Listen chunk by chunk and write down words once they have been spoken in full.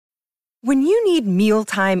When you need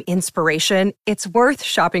mealtime inspiration, it's worth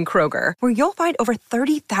shopping Kroger, where you'll find over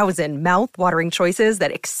 30,000 mouth-watering choices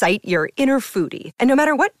that excite your inner foodie. And no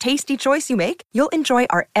matter what tasty choice you make, you'll enjoy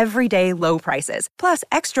our everyday low prices, plus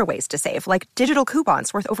extra ways to save, like digital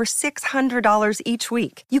coupons worth over $600 each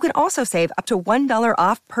week. You can also save up to $1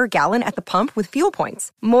 off per gallon at the pump with fuel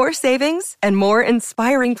points. More savings and more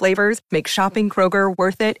inspiring flavors make shopping Kroger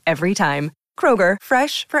worth it every time. Kroger,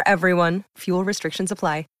 fresh for everyone. Fuel restrictions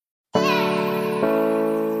apply.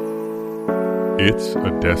 It's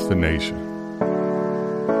a destination.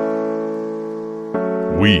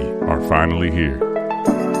 We are finally here.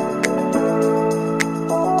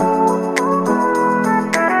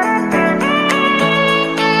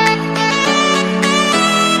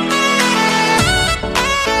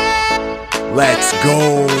 Let's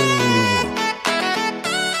go.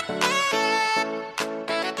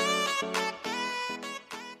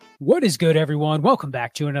 What is good, everyone? Welcome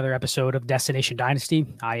back to another episode of Destination Dynasty.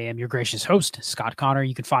 I am your gracious host, Scott Connor.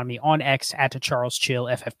 You can find me on X at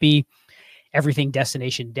CharlesChillFFB, everything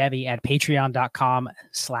Destination Devy at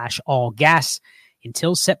patreon.com/allgas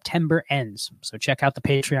until September ends. So check out the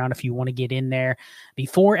Patreon if you want to get in there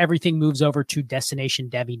before everything moves over to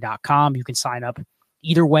DestinationDevy.com. You can sign up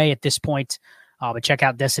either way at this point, but check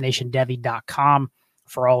out DestinationDevy.com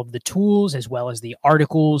for all of the tools as well as the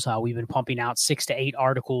articles. We've been pumping out 6 to 8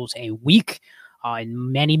 articles a week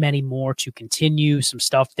and many, many more to continue. Some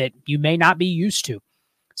stuff that you may not be used to,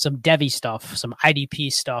 some Devy stuff, some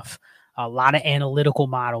IDP stuff, a lot of analytical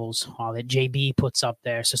models that JB puts up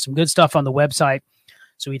there. So some good stuff on the website.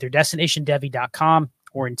 So either DestinationDevy.com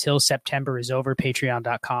or until September is over,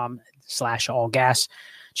 Patreon.com/allgas.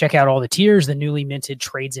 Check out all the tiers, the newly minted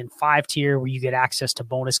Trades in 5 tier, where you get access to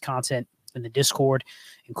bonus content in the Discord,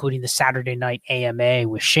 including the Saturday night AMA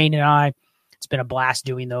with Shane and I. It's been a blast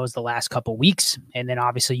doing those the last couple weeks. And then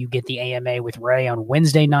obviously you get the AMA with Ray on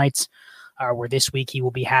Wednesday nights, where this week he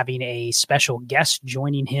will be having a special guest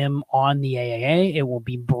joining him on the AAA. It will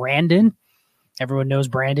be Brandon. Everyone knows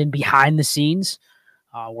Brandon behind the scenes,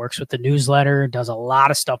 works with the newsletter, does a lot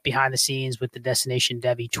of stuff behind the scenes with the Destination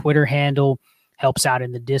Devy Twitter handle, helps out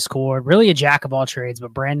in the Discord, really a jack of all trades.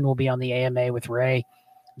 But Brandon will be on the AMA with Ray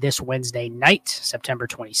this Wednesday night, September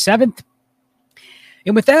 27th.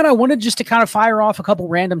 And with that, I wanted just to kind of fire off a couple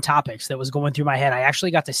random topics that was going through my head. I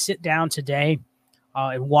actually got to sit down today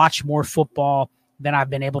and watch more football than I've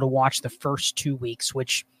been able to watch the first 2 weeks,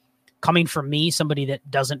 which, coming from me, somebody that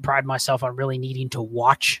doesn't pride myself on really needing to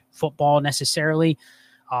watch football necessarily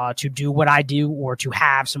to do what I do or to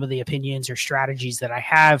have some of the opinions or strategies that I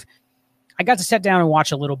have, I got to sit down and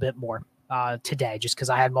watch a little bit more today just because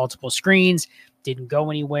I had multiple screens, didn't go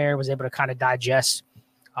anywhere, was able to kind of digest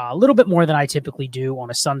a little bit more than I typically do on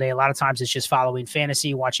a Sunday. A lot of times it's just following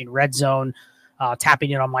fantasy, watching Red Zone, tapping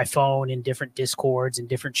it on my phone in different Discords and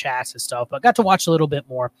different chats and stuff. But I got to watch a little bit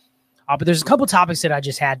more. But there's a couple topics that I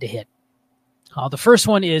just had to hit. The first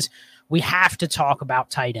one is we have to talk about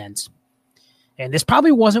tight ends. And this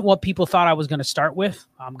probably wasn't what people thought I was going to start with.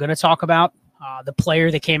 I'm going to talk about the player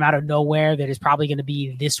that came out of nowhere that is probably going to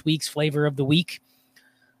be this week's flavor of the week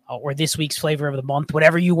or this week's flavor of the month,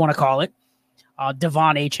 whatever you want to call it,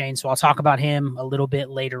 Achane. So I'll talk about him a little bit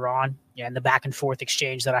later on and the back and forth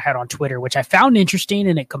exchange that I had on Twitter, which I found interesting,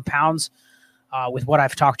 and it compounds with what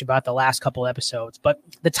I've talked about the last couple episodes. But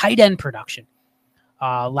the tight end production,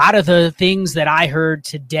 a lot of the things that I heard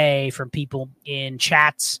today from people in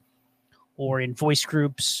chats or in voice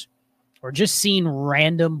groups or just seeing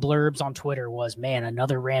random blurbs on Twitter was, man,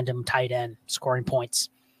 another random tight end scoring points.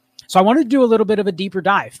 So I wanted to do a little bit of a deeper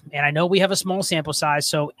dive, and I know we have a small sample size,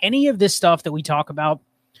 so any of this stuff that we talk about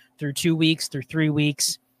through 2 weeks, through 3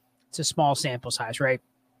 weeks, it's a small sample size, right?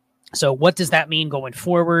 So what does that mean going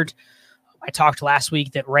forward? I talked last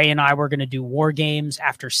week that Ray and I were going to do war games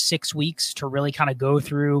after 6 weeks to really kind of go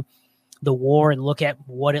through the war and look at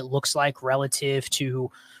what it looks like relative to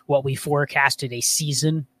what we forecasted a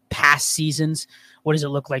season, past seasons. What does it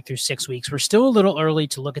look like through 6 weeks? We're still a little early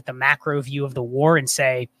to look at the macro view of the war and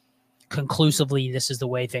say, conclusively, this is the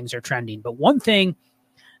way things are trending. But one thing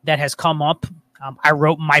that has come up, I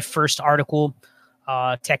wrote my first article,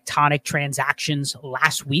 Tectonic Transactions,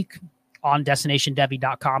 last week on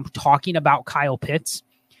DestinationDevy.com talking about Kyle Pitts.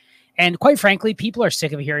 And quite frankly, people are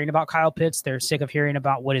sick of hearing about Kyle Pitts. They're sick of hearing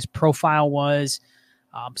about what his profile was,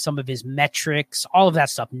 some of his metrics, all of that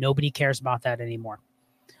stuff. Nobody cares about that anymore.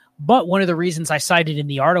 But one of the reasons I cited in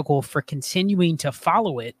the article for continuing to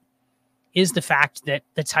follow it is the fact that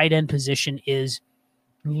the tight end position is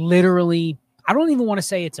literally, I don't even want to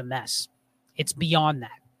say it's a mess. It's beyond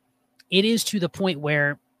that. It is to the point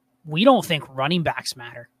where we don't think running backs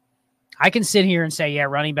matter. I can sit here and say, yeah,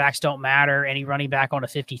 running backs don't matter, any running back on a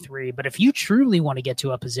 53. But if you truly want to get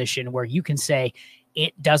to a position where you can say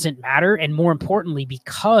it doesn't matter, and more importantly,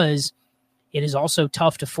 because it is also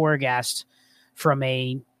tough to forecast from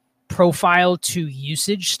a profile to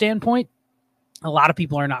usage standpoint, a lot of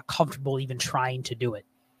people are not comfortable even trying to do it.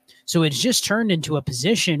 So it's just turned into a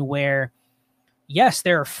position where, yes,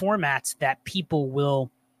 there are formats that people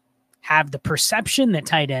will have the perception that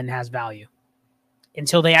tight end has value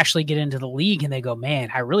until they actually get into the league and they go, man,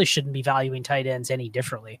 I really shouldn't be valuing tight ends any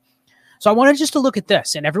differently. So I wanted just to look at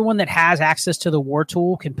this, and everyone that has access to the War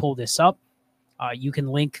tool can pull this up. You can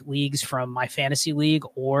link leagues from my fantasy league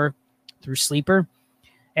or through Sleeper.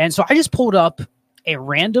 And so I just pulled up a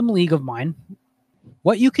random league of mine.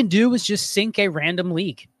 What you can do is just sync a random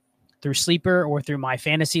league through Sleeper or through my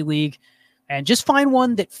fantasy league and just find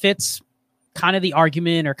one that fits kind of the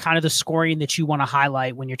argument or kind of the scoring that you want to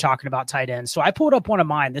highlight when you're talking about tight ends. So I pulled up one of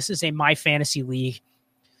mine. This is a my fantasy league.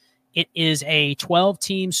 It is a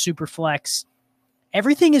 12-team super flex.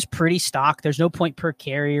 Everything is pretty stock. There's no point per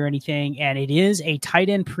carry or anything. And it is a tight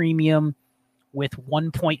end premium with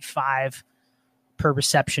 1.5 per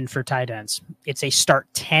reception for tight ends. It's a start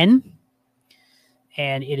 10,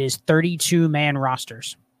 and it is 32-man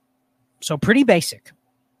rosters. So pretty basic.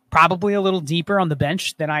 Probably a little deeper on the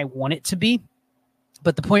bench than I want it to be.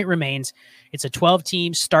 But the point remains, it's a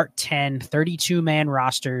 12-team, start 10, 32-man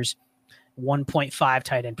rosters, 1.5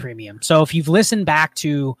 tight end premium. So if you've listened back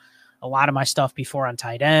to a lot of my stuff before on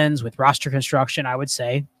tight ends with roster construction, I would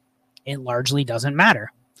say it largely doesn't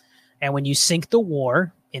matter. And when you sync the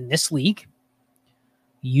War in this league,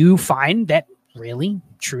 you find that really,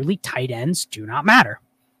 truly tight ends do not matter.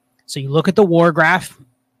 So you look at the War graph.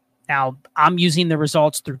 Now, I'm using the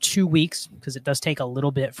results through 2 weeks because it does take a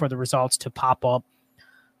little bit for the results to pop up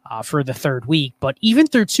for the third week. But even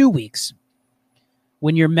through 2 weeks,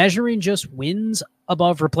 when you're measuring just wins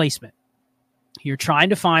above replacement, you're trying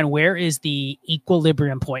to find where is the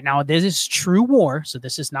equilibrium point. Now, this is true War, so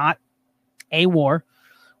this is not a War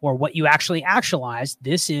or what you actually actualized.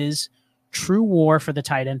 This is true War for the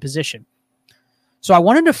tight end position. So I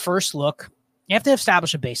wanted to first look. You have to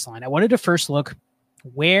establish a baseline. I wanted to first look,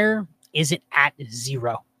 where is it at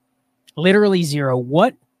 0? Literally 0.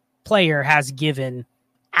 What player has given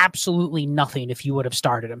absolutely nothing if you would have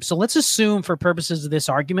started him? So let's assume, for purposes of this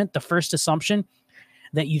argument, the first assumption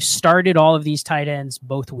that you've started all of these tight ends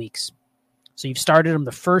both weeks. So you've started them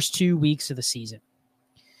the first 2 weeks of the season.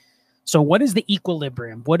 So what is the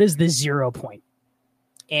equilibrium? What is the 0 point?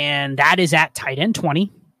 And that is at tight end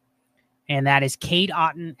 20. And that is Cade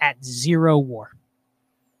Otton at 0 War.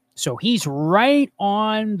 So he's right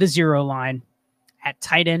on the 0 line at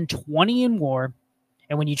tight end 20 in War.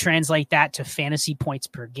 And when you translate that to fantasy points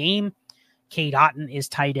per game, Cade Otton is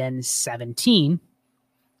tight end 17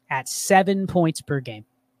 at 7 points per game.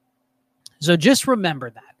 So just remember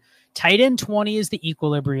that. Tight end 20 is the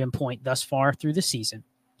equilibrium point thus far through the season.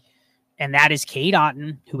 And that is Cade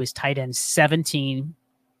Otton, who is tight end 17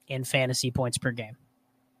 in fantasy points per game.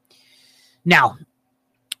 Now,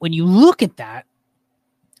 when you look at that,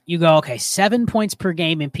 you go, okay, 7 points per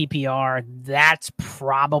game in PPR, that's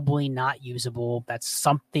probably not usable. That's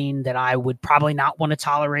something that I would probably not want to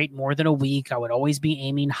tolerate more than a week. I would always be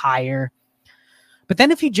aiming higher. But then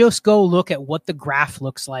if you just go look at what the graph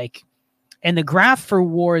looks like, and the graph for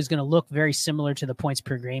War is going to look very similar to the points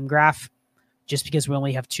per game graph, just because we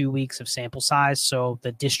only have 2 weeks of sample size, so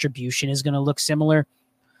the distribution is going to look similar.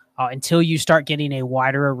 Until you start getting a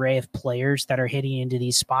wider array of players that are hitting into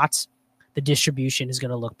these spots, the distribution is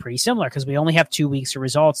going to look pretty similar because we only have 2 weeks of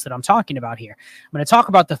results that I'm talking about here. I'm going to talk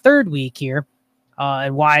about the third week here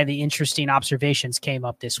and why the interesting observations came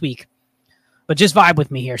up this week. But just vibe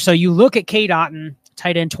with me here. So you look at Cade Otton,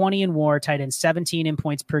 tight end 20 in War, tight end 17 in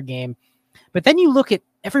points per game. But then you look at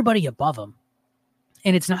everybody above him.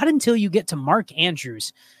 And it's not until you get to Mark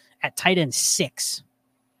Andrews at tight end 6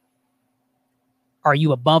 are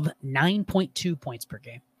you above 9.2 points per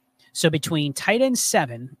game. So between tight end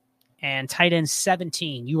 7 and tight end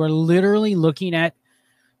 17, you are literally looking at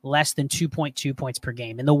less than 2.2 points per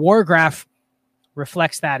game. And the War graph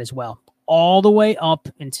reflects that as well. All the way up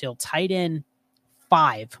until tight end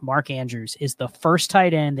 5, Mark Andrews is the first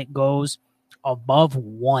tight end that goes above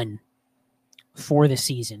 1 for the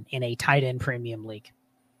season in a tight end premium league.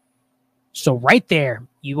 So right there,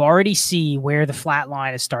 you already see where the flat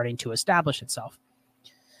line is starting to establish itself.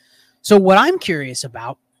 So what I'm curious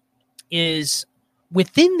about is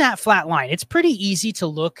within that flat line, it's pretty easy to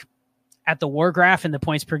look at the War graph and the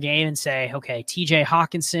points per game and say, okay, TJ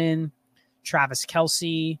Hawkinson, Travis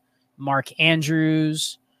Kelce, Mark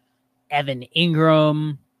Andrews, Evan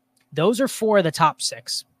Ingram, those are 4 of the top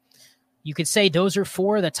 6. You could say those are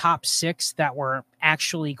 4 of the top 6 that were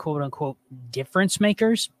actually quote unquote difference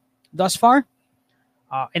makers thus far.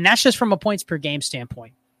 And that's just from a points per game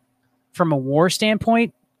standpoint. From a WAR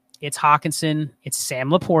standpoint, it's Hawkinson, it's Sam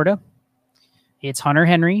Laporta, it's Hunter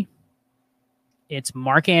Henry, it's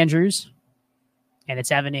Mark Andrews, and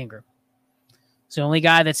it's Evan Ingram. So the only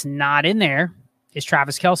guy that's not in there is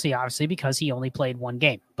Travis Kelce, obviously, because he only played 1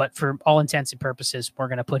 game. But for all intents and purposes, we're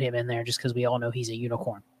going to put him in there just because we all know he's a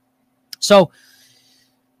unicorn. So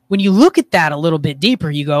when you look at that a little bit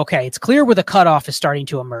deeper, you go, okay, it's clear where the cutoff is starting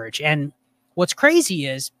to emerge. And what's crazy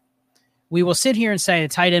is we will sit here and say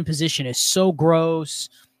the tight end position is so gross.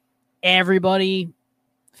 Everybody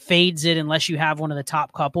fades it unless you have one of the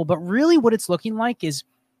top couple. But really what it's looking like is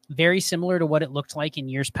very similar to what it looked like in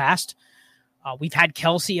years past. We've had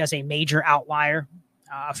Kelce as a major outlier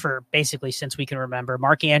for basically since we can remember.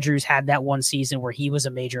 Mark Andrews had that one season where he was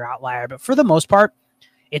a major outlier. But for the most part,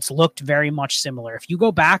 it's looked very much similar. If you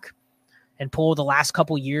go back and pull the last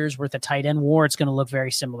couple years worth of tight end WAR, it's going to look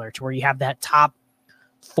very similar to where you have that top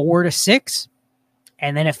 4 to 6,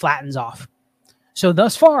 and then it flattens off. So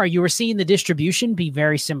thus far, you were seeing the distribution be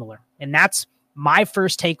very similar. And that's my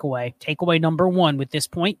first takeaway. Takeaway number 1 with this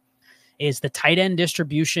point is the tight end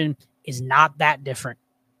distribution is not that different.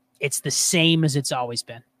 It's the same as it's always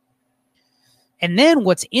been. And then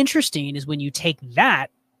what's interesting is when you take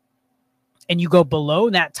that and you go below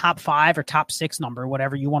that top 5 or top 6 number,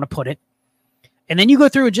 whatever you want to put it, and then you go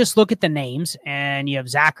through and just look at the names, and you have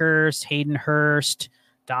Zach Ertz, Hayden Hurst,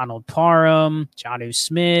 Donald Parham, Jonnu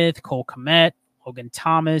Smith, Cole Kmet, Logan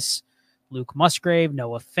Thomas, Luke Musgrave,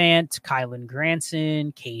 Noah Fant, Kylan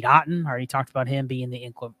Granson, Cade Otton. Already talked about him being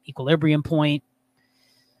the equilibrium point.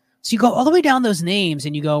 So you go all the way down those names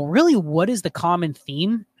and you go, really, what is the common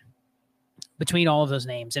theme between all of those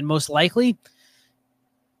names? And most likely,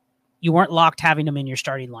 you weren't locked having them in your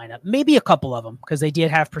starting lineup. Maybe a couple of them because they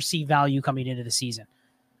did have perceived value coming into the season.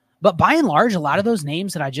 But by and large, a lot of those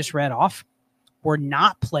names that I just read off were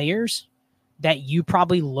not players that you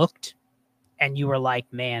probably looked and you were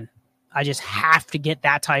like, man, I just have to get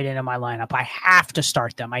that tight end in my lineup. I have to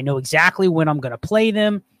start them. I know exactly when I'm going to play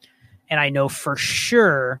them, and I know for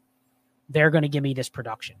sure they're going to give me this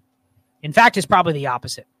production. In fact, it's probably the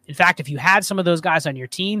opposite. In fact, if you had some of those guys on your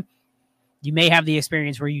team, you may have the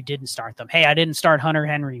experience where you didn't start them. Hey, I didn't start Hunter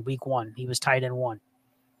Henry week 1. He was tight end 1.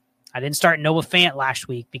 I didn't start Noah Fant last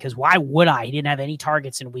week because why would I? He didn't have any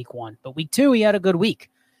targets in week 1. But week 2, he had a good week.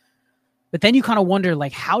 But then you kind of wonder,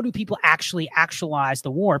 like, how do people actually actualize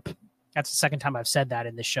the warp? That's the second time I've said that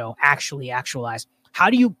in this show, actually actualize. How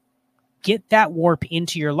do you get that warp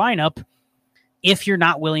into your lineup if you're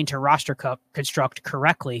not willing to roster construct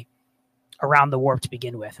correctly around the warp to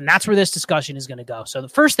begin with? And that's where this discussion is going to go. So the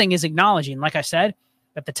first thing is acknowledging, like I said,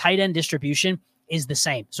 that the tight end distribution is the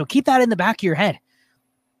same. So keep that in the back of your head.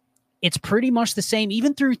 It's pretty much the same,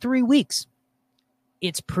 even through 3 weeks.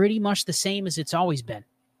 It's pretty much the same as it's always been.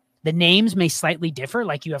 The names may slightly differ,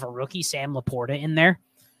 like you have a rookie, Sam Laporta, in there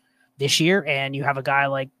this year, and you have a guy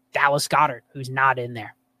like Dallas Goedert, who's not in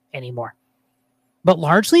there anymore. But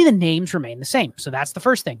largely the names remain the same. So that's the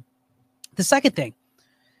first thing. The second thing,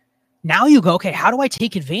 now you go, okay, how do I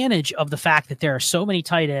take advantage of the fact that there are so many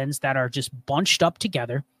tight ends that are just bunched up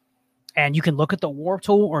together? And you can look at the WAR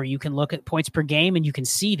tool or you can look at points per game and you can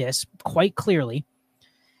see this quite clearly.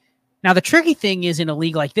 Now, the tricky thing is in a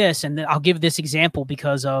league like this, and I'll give this example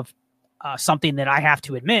because of something that I have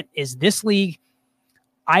to admit, is this league,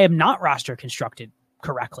 I am not roster constructed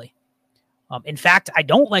correctly. In fact, I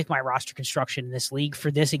don't like my roster construction in this league for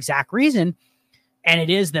this exact reason, and it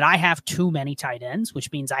is that I have too many tight ends,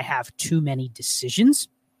 which means I have too many decisions,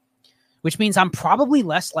 which means I'm probably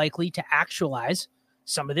less likely to actualize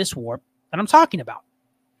some of this war that I'm talking about.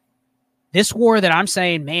 This war that I'm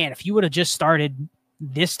saying, man, if you would have just started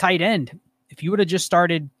this tight end, if you would have just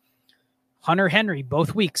started Hunter Henry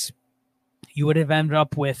both weeks, you would have ended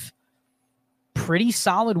up with pretty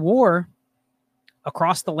solid war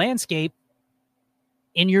across the landscape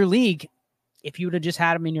in your league if you would have just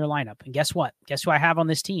had him in your lineup. And guess what? Guess who I have on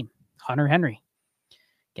this team? Hunter Henry.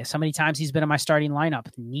 Guess how many times he's been in my starting lineup?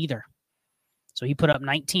 Neither. So he put up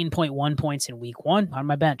 19.1 points in week 1 on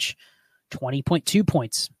my bench, 20.2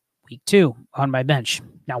 points week 2 on my bench.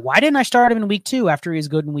 Now, why didn't I start him in week 2 after he was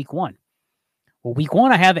good in week 1? Well, week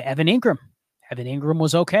 1, I have Evan Ingram. Evan Ingram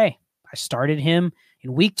was okay. I started him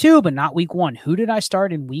in week 2, but not week 1. Who did I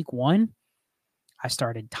start in week 1? I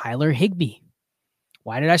started Tyler Higbee.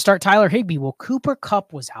 Why did I start Tyler Higbee? Well, Cooper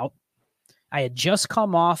Kupp was out. I had just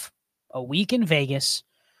come off a week in Vegas.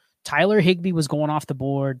 Tyler Higbee was going off the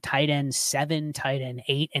board, tight end 7, tight end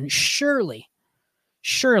 8, and surely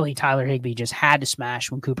Surely Tyler Higbee just had to smash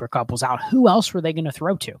when Cooper Kupp was out. Who else were they going to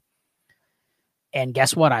throw to? And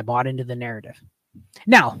guess what? I bought into the narrative.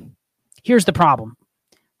 Now, here's the problem.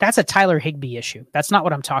 That's a Tyler Higbee issue. That's not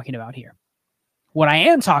what I'm talking about here. What I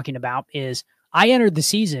am talking about is I entered the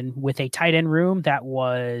season with a tight end room that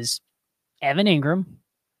was Evan Ingram,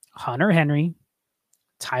 Hunter Henry,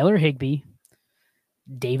 Tyler Higbee,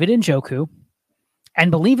 David Njoku,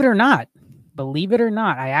 and believe it or not,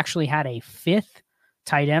 I actually had a fifth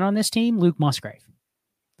tight end on this team, Luke Musgrave.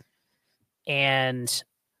 And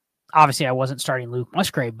obviously I wasn't starting Luke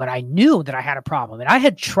Musgrave, but I knew that I had a problem. And I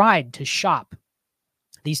had tried to shop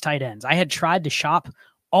these tight ends. I had tried to shop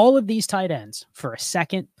all of these tight ends for a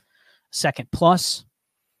second plus,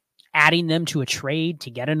 adding them to a trade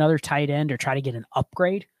to get another tight end or try to get an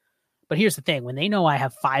upgrade. But here's the thing. When they know I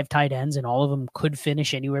have 5 tight ends and all of them could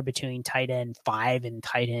finish anywhere between tight end 5 and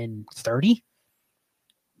tight end 30,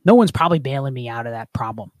 no one's probably bailing me out of that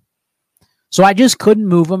problem. So I just couldn't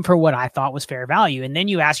move them for what I thought was fair value. And then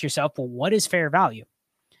you ask yourself, well, what is fair value?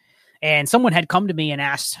 And someone had come to me and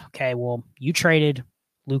asked, okay, well, you traded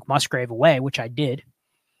Luke Musgrave away, which I did.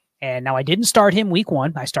 And now I didn't start him week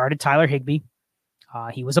 1. I started Tyler Higbee.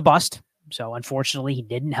 He was a bust. So unfortunately, he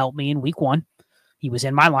didn't help me in week 1. He was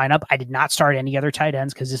in my lineup. I did not start any other tight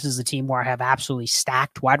ends because this is the team where I have absolutely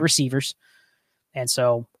stacked wide receivers. And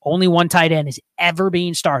so only one tight end is ever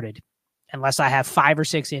being started unless I have 5 or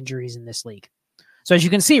 6 injuries in this league. So as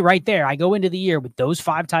you can see right there, I go into the year with those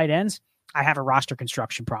 5 tight ends. I have a roster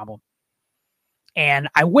construction problem. And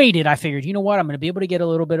I waited. I figured, you know what? I'm going to be able to get a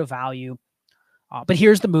little bit of value. But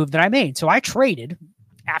here's the move that I made. So I traded,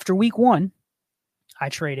 after week 1, I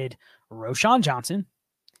traded Roschon Johnson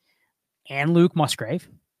and Luke Musgrave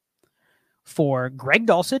for Greg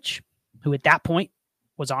Dulcich, who at that point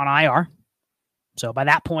was on IR. So by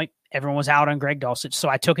that point, everyone was out on Greg Dulcich. So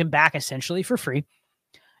I took him back essentially for free.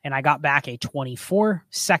 And I got back a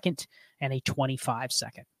 24-second and a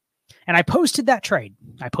 25-second. And I posted that trade.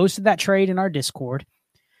 I posted that trade in our Discord.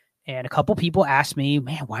 And a couple people asked me,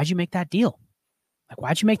 man, why'd you make that deal? Like,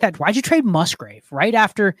 why'd you make that? Why'd you trade Musgrave right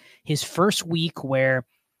after his first week where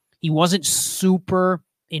he wasn't super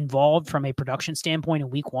involved from a production standpoint in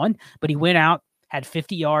week 1, but he went out, had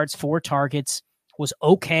 50 yards, 4 targets, was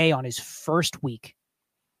okay on his first week.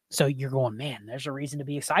 So you're going, man, there's a reason to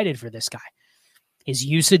be excited for this guy. His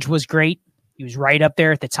usage was great. He was right up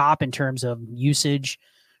there at the top in terms of usage,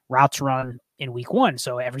 routes run in week 1.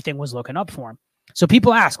 So everything was looking up for him. So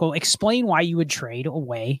people ask, well, explain why you would trade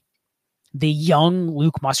away the young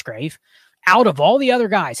Luke Musgrave out of all the other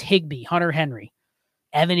guys, Higbee, Hunter Henry,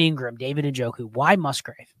 Evan Ingram, David Njoku. Why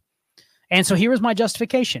Musgrave? And so here was my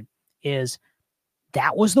justification, is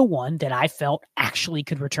that was the one that I felt actually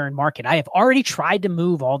could return market. I have already tried to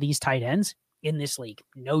move all these tight ends in this league.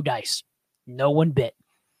 No dice. No one bit.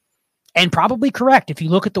 And probably correct. If you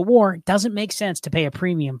look at the war, it doesn't make sense to pay a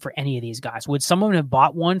premium for any of these guys. Would someone have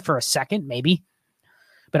bought one for a second? Maybe.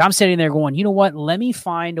 But I'm sitting there going, you know what? Let me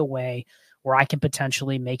find a way where I can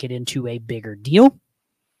potentially make it into a bigger deal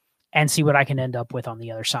and see what I can end up with on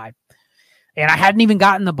the other side. And I hadn't even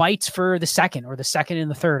gotten the bites for the second or the second and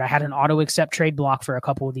the third. I had an auto accept trade block for a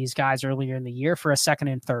couple of these guys earlier in the year for a second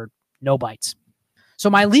and third. No bites. So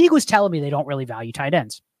my league was telling me they don't really value tight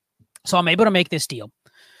ends. So I'm able to make this deal.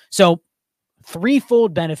 So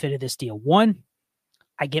threefold benefit of this deal. 1,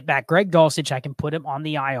 I get back Greg Dulcich. I can put him on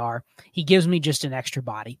the IR. He gives me just an extra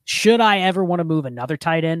body. Should I ever want to move another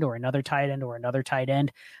tight end or another tight end or another tight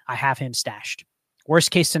end, I have him stashed.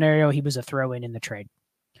 Worst case scenario, he was a throw-in in the trade.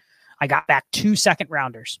 I got back 2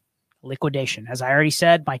 second-rounders. Liquidation. As I already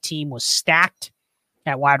said, my team was stacked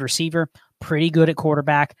at wide receiver, pretty good at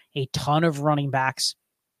quarterback, a ton of running backs,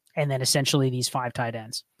 and then essentially these 5 tight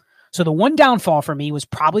ends. So the one downfall for me was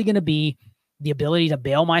probably going to be the ability to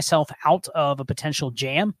bail myself out of a potential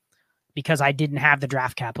jam because I didn't have the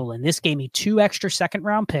draft capital. And this gave me 2 extra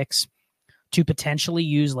second-round picks to potentially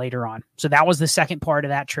use later on. So that was the second part of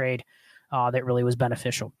that trade that really was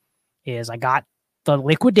beneficial, is I got the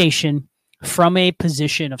liquidation from a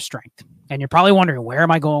position of strength. And you're probably wondering, where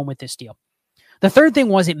am I going with this deal? The third thing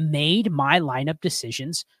was it made my lineup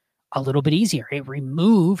decisions a little bit easier. It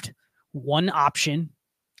removed one option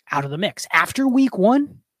out of the mix. After week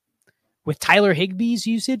 1, with Tyler Higbee's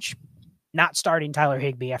usage, not starting Tyler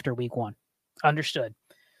Higbee after week 1. Understood.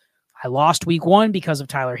 I lost week 1 because of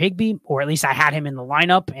Tyler Higbee, or at least I had him in the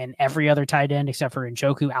lineup and every other tight end except for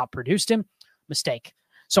Njoku outproduced him. Mistake.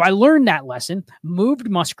 So I learned that lesson, moved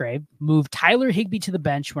Musgrave, moved Tyler Higbee to the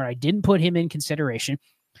bench where I didn't put him in consideration.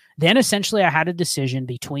 Then essentially I had a decision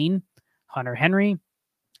between Hunter Henry,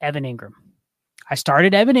 Evan Ingram. I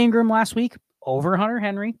started Evan Ingram last week over Hunter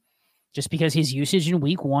Henry. just because his usage in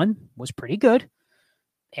week 1 was pretty good.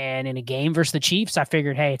 And in a game versus the Chiefs, I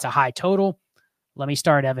figured, hey, it's a high total. Let me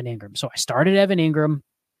start Evan Ingram. So I started Evan Ingram.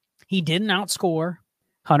 He didn't outscore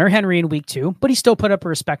Hunter Henry in week 2, but he still put up a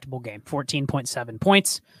respectable game, 14.7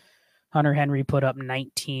 points. Hunter Henry put up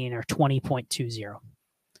 19 or 20.20.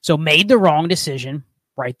 So made the wrong decision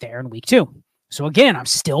right there in week 2. So again, I'm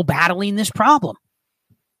still battling this problem.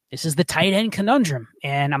 This is the tight end conundrum.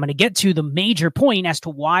 And I'm going to get to the major point as to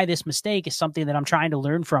why this mistake is something that I'm trying to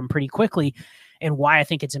learn from pretty quickly and why I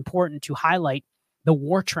think it's important to highlight the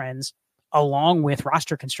war trends along with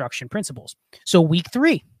roster construction principles. So week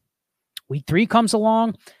 3 comes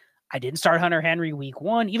along. I didn't start Hunter Henry week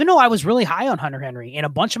 1, even though I was really high on Hunter Henry. In a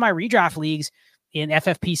bunch of my redraft leagues in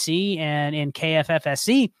FFPC and in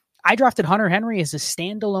KFFSC, I drafted Hunter Henry as a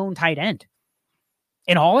standalone tight end.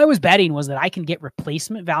 And all I was betting was that I can get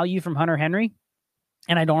replacement value from Hunter Henry,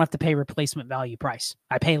 and I don't have to pay replacement value price.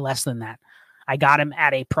 I pay less than that. I got him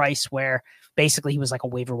at a price where basically he was like a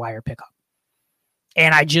waiver wire pickup.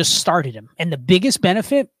 And I just started him. And the biggest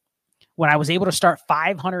benefit when I was able to start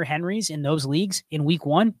 5 Hunter Henrys in those leagues in week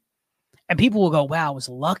 1, and people will go, wow, I was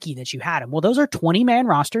lucky that you had him. Well, those are 20-man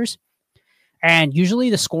rosters. And usually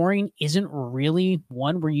the scoring isn't really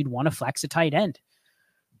one where you'd want to flex a tight end.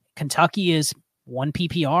 Kentucky is 1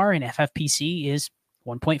 PPR and FFPC is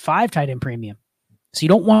 1.5 tight end premium. So you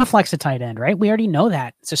don't want to flex a tight end, right? We already know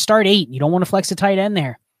that. It's a start 8. You don't want to flex a tight end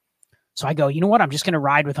there. So I go, you know what? I'm just going to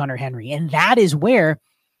ride with Hunter Henry. And that is where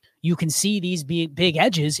you can see these big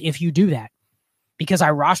edges if you do that. Because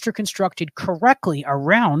I roster constructed correctly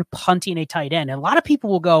around punting a tight end. And a lot of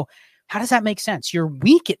people will go, how does that make sense? You're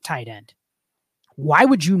weak at tight end. Why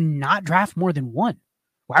would you not draft more than one?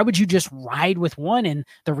 Why would you just ride with one? And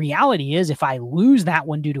the reality is, if I lose that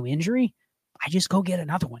one due to injury, I just go get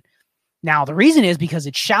another one. Now, the reason is because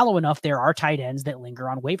it's shallow enough. There are tight ends that linger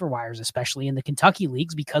on waiver wires, especially in the Kentucky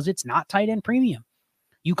leagues, because it's not tight end premium.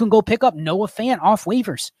 You can go pick up Noah Fant off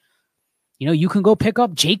waivers. You can go pick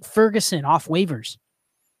up Jake Ferguson off waivers.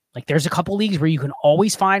 Like, there's a couple leagues where you can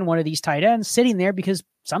always find one of these tight ends sitting there because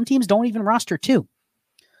some teams don't even roster 2.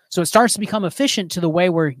 So it starts to become efficient to the way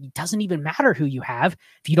where it doesn't even matter who you have.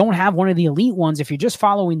 If you don't have one of the elite ones, if you're just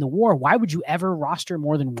following the war, why would you ever roster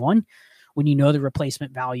more than one when you know the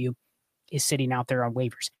replacement value is sitting out there on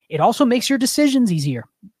waivers? It also makes your decisions easier.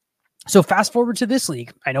 So fast forward to this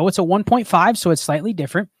league. I know it's a 1.5, so it's slightly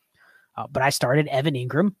different. But I started Evan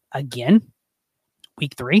Ingram again,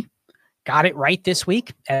 week 3. Got it right this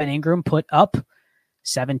week. Evan Ingram put up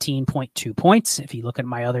 17.2 points. If you look at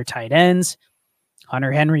my other tight ends,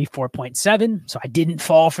 Hunter Henry, 4.7. So I didn't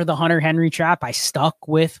fall for the Hunter Henry trap. I stuck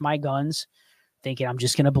with my guns, thinking I'm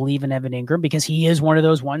just going to believe in Evan Ingram because he is one of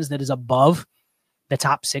those ones that is above the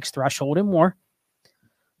top 6 threshold and more.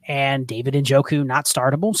 And David Njoku, not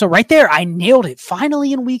startable. So right there, I nailed it.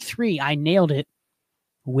 Finally in week 3, I nailed it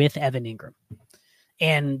with Evan Ingram.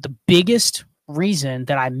 And the biggest reason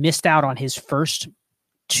that I missed out on his first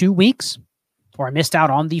 2 weeks, or I missed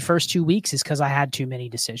out on the first 2 weeks, is because I had too many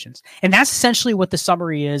decisions. And that's essentially what the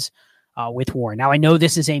summary is with War. Now, I know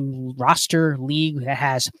this is a roster league that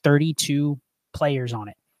has 32 players on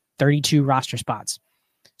it, 32 roster spots.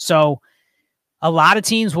 So a lot of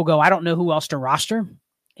teams will go, I don't know who else to roster,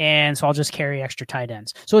 and so I'll just carry extra tight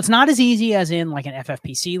ends. So it's not as easy as in like an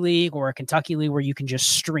FFPC league or a Kentucky league where you can just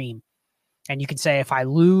stream. And you can say, if I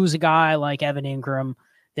lose a guy like Evan Ingram,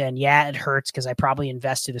 then yeah, it hurts because I probably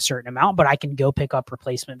invested a certain amount, but I can go pick up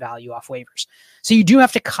replacement value off waivers. So you do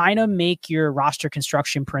have to kind of make your roster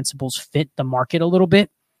construction principles fit the market a little bit.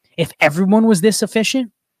 If everyone was this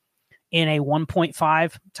efficient in a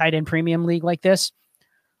 1.5 tight end premium league like this,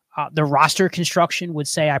 the roster construction would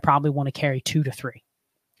say I probably want to carry 2 to 3.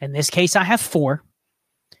 In this case, I have 4.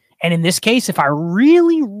 And in this case, if I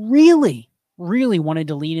really wanted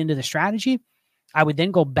to lean into the strategy, I would then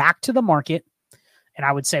go back to the market and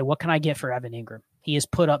I would say, what can I get for Evan Ingram? He has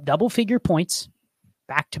put up double-figure points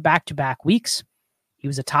back-to-back weeks. He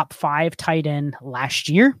was a top 5 tight end last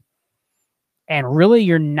year. And really,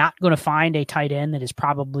 you're not going to find a tight end that is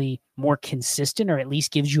probably more consistent or at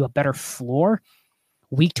least gives you a better floor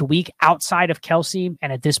week to week outside of Kelsey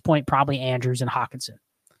and at this point, probably Andrews and Hawkinson.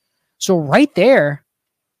 So right there,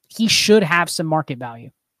 he should have some market value.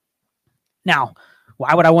 Now,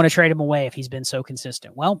 why would I want to trade him away if he's been so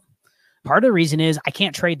consistent? Well, part of the reason is I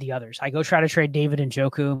can't trade the others. I go try to trade David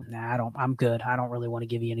Njoku. I'm good. I don't really want to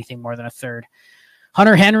give you anything more than a third.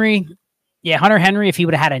 Hunter Henry, if he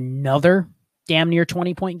would have had another damn near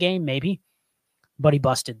 20-point game, maybe, but he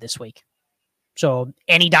busted this week. So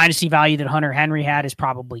any dynasty value that Hunter Henry had is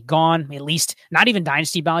probably gone. At least not even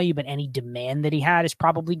dynasty value, but any demand that he had is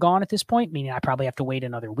probably gone at this point, meaning I probably have to wait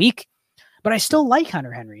another week. But I still like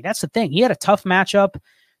Hunter Henry. That's the thing. He had a tough matchup.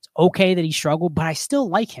 It's okay that he struggled, but I still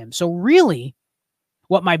like him. So really,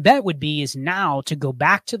 what my bet would be is now to go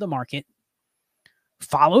back to the market,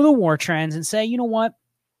 follow the war trends, and say, you know what?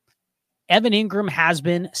 Evan Ingram has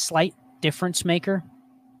been a slight difference maker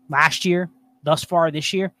last year, thus far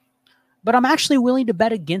this year, but I'm actually willing to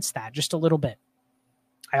bet against that just a little bit.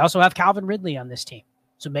 I also have Calvin Ridley on this team,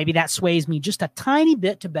 so maybe that sways me just a tiny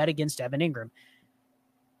bit to bet against Evan Ingram.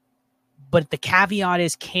 But the caveat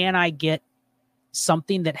is, can I get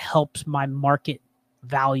something that helps my market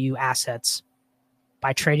value assets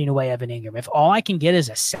by trading away Evan Ingram? If all I can get is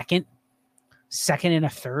a second and a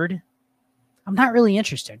third, I'm not really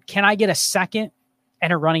interested. Can I get a second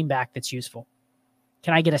and a running back that's useful?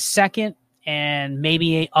 Can I get a second and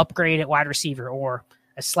maybe an upgrade at wide receiver or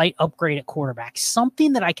a slight upgrade at quarterback?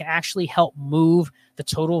 Something that I can actually help move the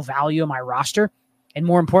total value of my roster and,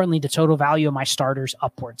 more importantly, the total value of my starters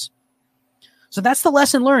upwards. So that's the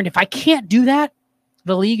lesson learned. If I can't do that,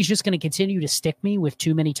 the league is just going to continue to stick me with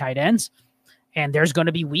too many tight ends. And there's going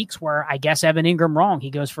to be weeks where I guess Evan Ingram wrong. He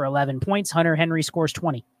goes for 11 points. Hunter Henry scores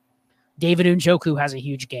 20. David Njoku has a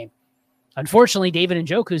huge game. Unfortunately, David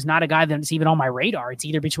Njoku is not a guy that's even on my radar. It's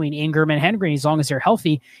either between Ingram and Henry. As long as they're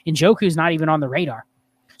healthy, Njoku is not even on the radar.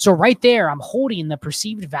 So right there, I'm holding the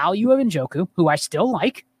perceived value of Njoku, who I still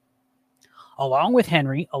like, along with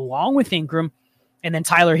Henry, along with Ingram, and then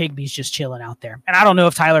Tyler Higbee's just chilling out there. And I don't know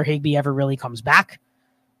if Tyler Higbee ever really comes back,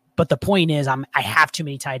 but the point is I have too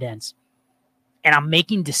many tight ends. And I'm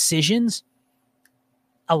making decisions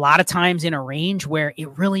a lot of times in a range where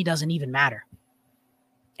it really doesn't even matter.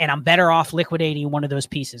 And I'm better off liquidating one of those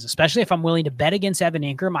pieces, especially if I'm willing to bet against Evan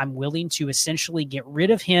Ingram. I'm willing to essentially get rid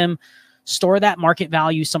of him, store that market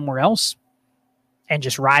value somewhere else, and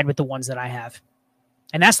just ride with the ones that I have.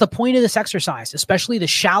 And that's the point of this exercise, especially the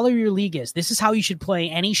shallower your league is. This is how you should play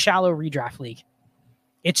any shallow redraft league.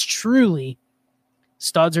 It's truly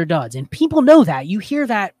studs or duds. And people know that. You hear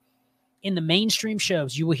that in the mainstream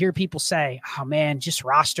shows. You will hear people say, oh man, just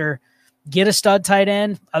roster, get a stud tight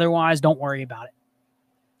end. Otherwise, don't worry about it.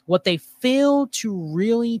 What they fail to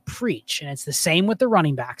really preach, and it's the same with the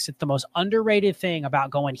running backs, it's the most underrated thing about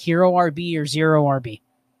going hero RB or zero RB.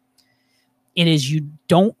 It is you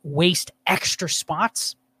don't waste extra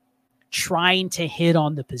spots trying to hit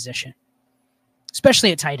on the position,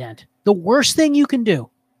 especially at tight end. The worst thing you can do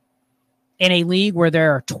in a league where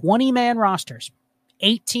there are 20-man rosters,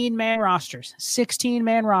 18-man rosters,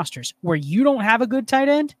 16-man rosters, where you don't have a good tight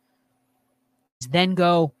end, is then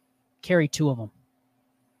go carry 2 of them.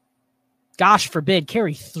 Gosh forbid,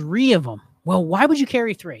 carry 3 of them. Well, why would you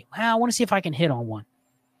carry 3? Well, I want to see if I can hit on one.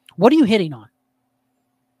 What are you hitting on?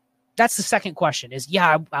 That's the second question is,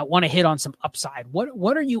 yeah, I want to hit on some upside.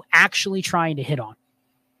 What are you actually trying to hit on?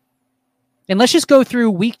 And let's just go through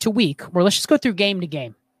week to week, or let's just go through game to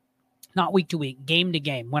game. Not week to week, game to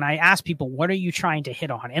game. When I ask people, what are you trying to hit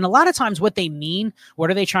on? And a lot of times what they mean, what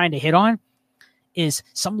are they trying to hit on, is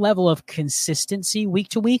some level of consistency week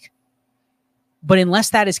to week. But unless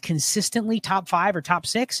that is consistently top 5 or top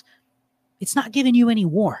 6, it's not giving you any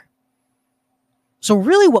war. So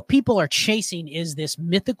really what people are chasing is this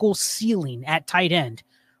mythical ceiling at tight end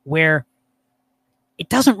where it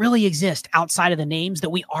doesn't really exist outside of the names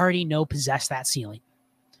that we already know possess that ceiling.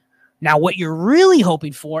 Now, what you're really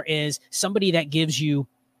hoping for is somebody that gives you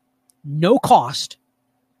no cost,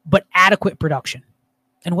 but adequate production.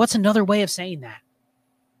 And what's another way of saying that?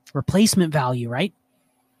 Replacement value, right?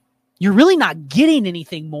 You're really not getting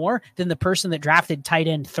anything more than the person that drafted tight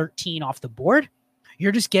end 13 off the board.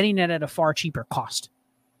 You're just getting it at a far cheaper cost.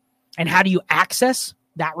 And how do you access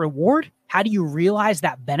that reward? How do you realize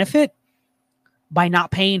that benefit? By not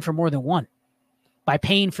paying for more than one. By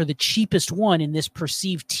paying for the cheapest one in this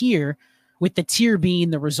perceived tier, with the tier being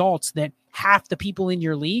the results that half the people in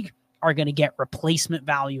your league are going to get replacement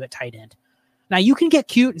value at tight end. Now, you can get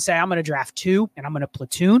cute and say, I'm going to draft 2 and I'm going to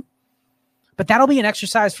platoon, but that'll be an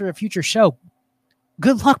exercise for a future show.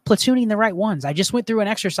 Good luck platooning the right ones. I just went through an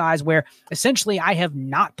exercise where essentially I have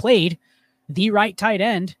not played the right tight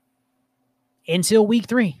end until week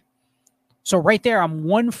 3. So right there, I'm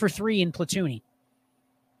 1 for 3 in platooning.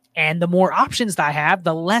 And the more options that I have,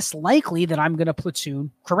 the less likely that I'm going to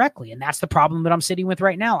platoon correctly. And that's the problem that I'm sitting with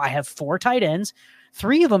right now. I have 4 tight ends.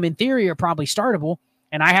 3 of them in theory are probably startable.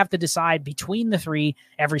 And I have to decide between the 3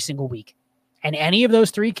 every single week. And any of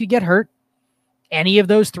those 3 could get hurt. Any of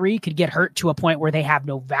those 3 could get hurt to a point where they have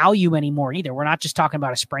no value anymore either. We're not just talking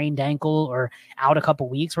about a sprained ankle or out a couple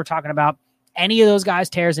weeks. We're talking about any of those guys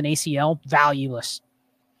tears an ACL, valueless.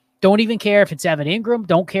 Don't even care if it's Evan Ingram.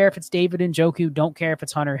 Don't care if it's David Njoku. Don't care if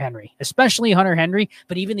it's Hunter Henry, especially Hunter Henry,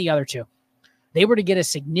 but even the other 2. They were to get a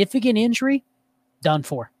significant injury, done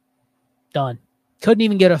for. Done. Couldn't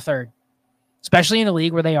even get a third, especially in a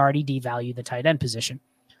league where they already devalued the tight end position.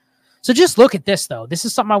 So just look at this, though. This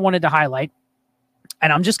is something I wanted to highlight.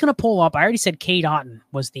 And I'm just going to pull up. I already said Cade Otton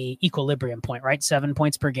was the equilibrium point, right? 7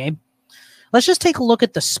 points per game. Let's just take a look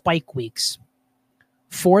at the spike weeks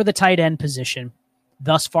for the tight end position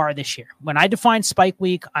thus far this year. When I define spike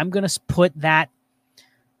week, I'm going to put that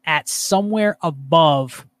at somewhere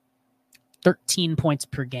above 13 points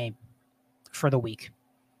per game for the week,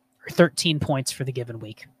 or 13 points for the given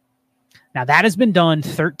week. Now, that has been done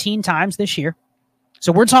 13 times this year.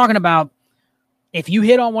 So we're talking about if you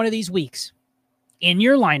hit on one of these weeks in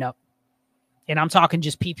your lineup, and I'm talking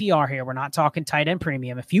just PPR here, we're not talking tight end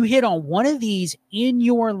premium. If you hit on one of these in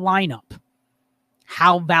your lineup,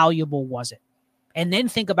 how valuable was it? And then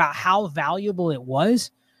think about how valuable it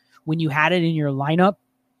was when you had it in your lineup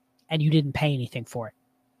and you didn't pay anything for it.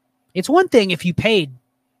 It's one thing if you paid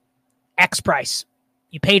X price.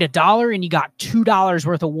 You paid $1 and you got $2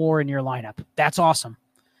 worth of WAR in your lineup. That's awesome.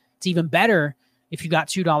 It's even better if you got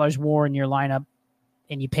 $2 WAR in your lineup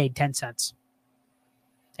and you paid 10 cents.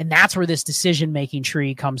 And that's where this decision-making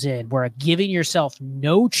tree comes in, where giving yourself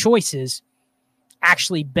no choices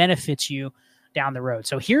actually benefits you down the road.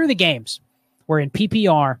 So here are the games where in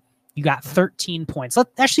PPR, you got 13 points.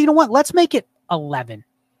 Actually, you know what? Let's make it 11.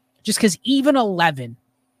 Just because even 11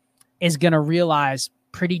 is going to realize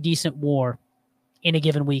pretty decent WAR in a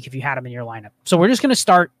given week if you had him in your lineup. So we're just going to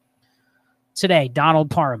start today. Donald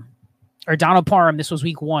Parham, this was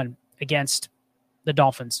week 1 against the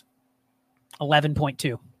Dolphins.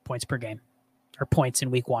 11.2 points per game, or points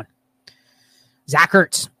in week 1. Zach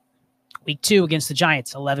Ertz, week 2 against the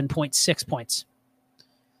Giants, 11.6 points.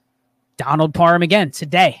 Donald Parham again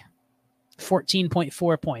today,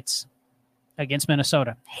 14.4 points against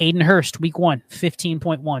Minnesota. Hayden Hurst, week 1,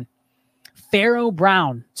 15.1. Pharaoh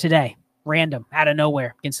Brown today, random, out of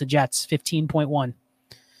nowhere, against the Jets, 15.1.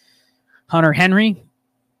 Hunter Henry,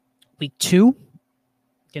 week 2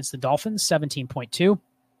 against the Dolphins, 17.2.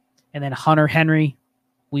 And then Hunter Henry,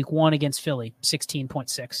 week 1 against Philly,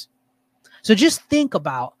 16.6. So just think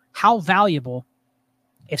about how valuable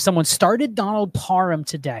if someone started Donald Parham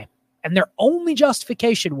today, and their only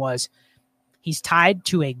justification was he's tied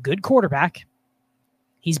to a good quarterback,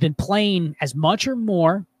 he's been playing as much or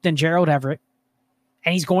more than Gerald Everett,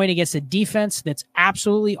 and he's going against a defense that's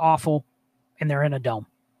absolutely awful, and they're in a dome.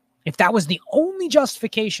 If that was the only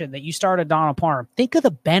justification that you started Donald Parham, think of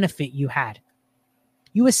the benefit you had.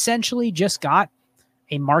 You essentially just got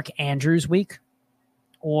a Mark Andrews week,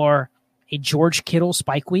 or a George Kittle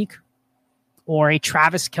spike week, or a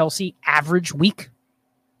Travis Kelce average week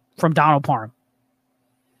from Donald Parham.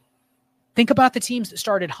 Think about the teams that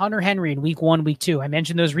started Hunter Henry in week 1, week 2. I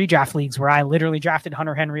mentioned those redraft leagues where I literally drafted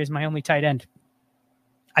Hunter Henry as my only tight end.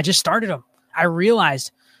 I just started him. I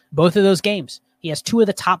realized both of those games. He has 2 of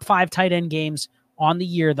the top 5 tight end games on the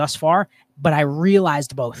year thus far, but I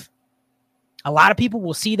realized both. A lot of people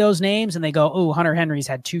will see those names and they go, oh, Hunter Henry's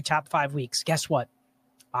had 2 top 5 weeks. Guess what?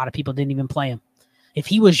 A lot of people didn't even play him. If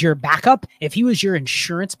he was your backup, if he was your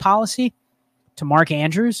insurance policy to Mark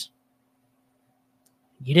Andrews,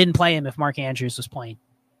 you didn't play him if Mark Andrews was playing.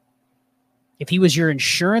 If he was your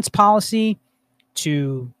insurance policy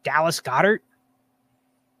to Dallas Goedert,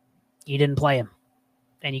 you didn't play him.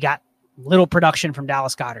 And you got little production from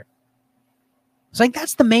Dallas Goedert. It's like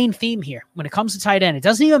that's the main theme here when it comes to tight end. It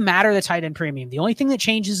doesn't even matter the tight end premium. The only thing that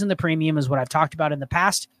changes in the premium is what I've talked about in the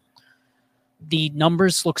past. The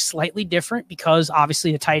numbers look slightly different because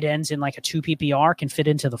obviously the tight ends in like a 2 PPR can fit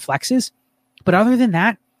into the flexes. But other than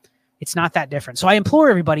that, it's not that different. So I implore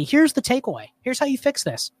everybody, here's the takeaway. Here's how you fix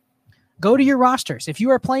this. Go to your rosters. If you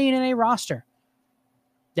are playing in a roster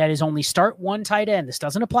that is only start 1 tight end, this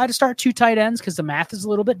doesn't apply to start 2 tight ends because the math is a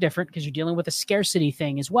little bit different because you're dealing with a scarcity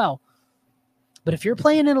thing as well. But if you're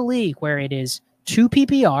playing in a league where it is 2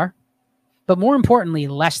 PPR, but more importantly,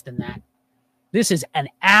 less than that, this is an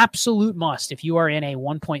absolute must. If you are in a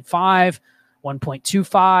 1.5,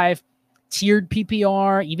 1.25, tiered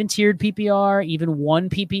PPR, even 1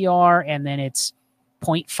 PPR, and then it's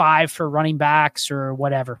 0.5 for running backs or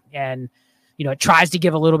whatever. And, you know, it tries to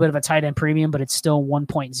give a little bit of a tight end premium, but it's still 1.0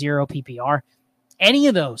 PPR. Any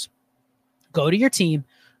of those, go to your team,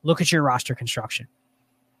 look at your roster construction,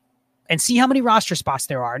 and see how many roster spots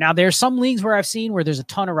there are. Now, there's some leagues where I've seen where there's a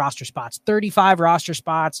ton of roster spots, 35 roster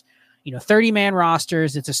spots, 30-man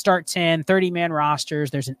rosters. It's a start 10, 30-man rosters.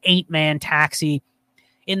 There's an 8-man taxi.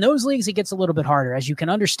 In those leagues, it gets a little bit harder. As you can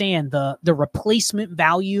understand, the replacement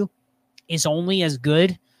value is only as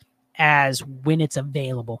good as when it's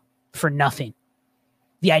available for nothing.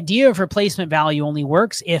 The idea of replacement value only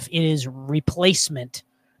works if it is replacement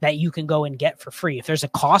that you can go and get for free. If there's a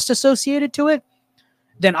cost associated to it,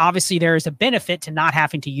 then obviously there is a benefit to not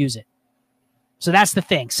having to use it. So that's the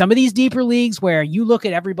thing. Some of these deeper leagues where you look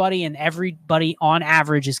at everybody and everybody on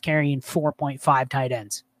average is carrying 4.5 tight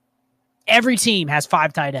ends. Every team has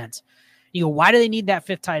 5 tight ends. You go, why do they need that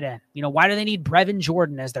 5th tight end? Why do they need Brevin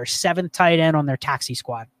Jordan as their 7th tight end on their taxi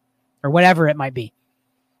squad or whatever it might be?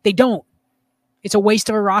 They don't. It's a waste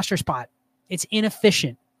of a roster spot. It's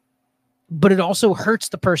inefficient. But it also hurts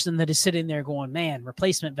the person that is sitting there going, man,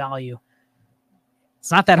 replacement value. It's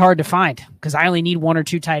not that hard to find because I only need 1 or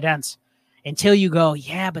 2 tight ends. Until you go,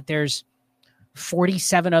 yeah, but there's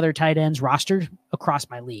 47 other tight ends rostered across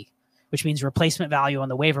my league, which means replacement value on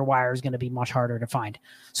the waiver wire is going to be much harder to find.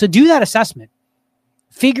 So do that assessment.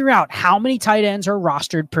 Figure out how many tight ends are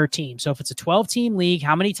rostered per team. So if it's a 12-team league,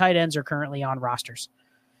 how many tight ends are currently on rosters?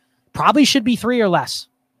 Probably should be 3 or less.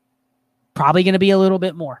 Probably going to be a little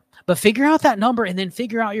bit more. But figure out that number and then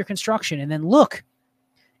figure out your construction. And then look,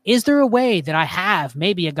 is there a way that I have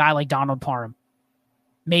maybe a guy like Donald Parham?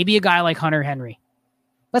 Maybe a guy like Hunter Henry.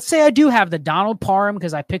 Let's say I do have the Donald Parham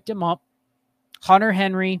because I picked him up. Hunter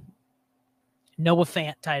Henry, Noah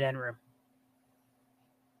Fant tight end room.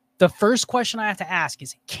 The first question I have to ask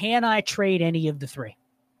is, can I trade any of the 3?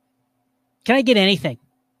 Can I get anything?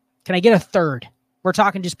 Can I get a third? We're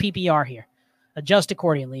talking just PPR here. Adjust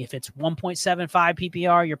accordingly. If it's 1.75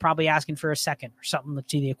 PPR, you're probably asking for a second or something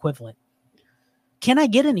to the equivalent. Can I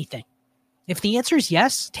get anything? If the answer is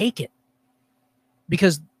yes, take it.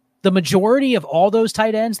 Because the majority of all those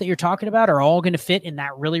tight ends that you're talking about are all going to fit in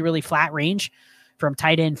that really, really flat range from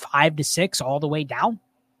tight end 5 to 6 all the way down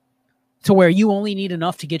to where you only need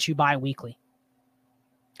enough to get you by weekly.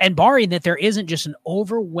 And barring that there isn't just an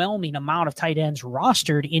overwhelming amount of tight ends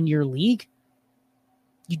rostered in your league,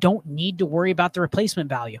 you don't need to worry about the replacement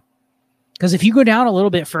value. Because if you go down a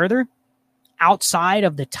little bit further, outside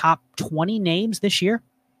of the top 20 names this year,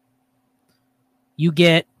 you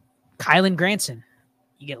get Kylan Granson.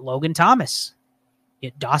 You get Logan Thomas.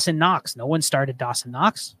 You get Dawson Knox. No one started Dawson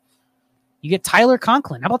Knox. You get Tyler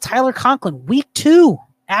Conklin. How about Tyler Conklin? Week 2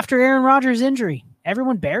 after Aaron Rodgers' injury.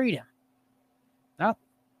 Everyone buried him. Oh,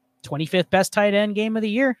 25th best tight end game of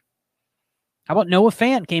the year. How about Noah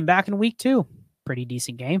Fant? Came back in week 2. Pretty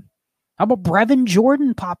decent game. How about Brevin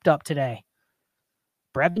Jordan popped up today?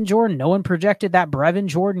 Brevin Jordan. No one projected that Brevin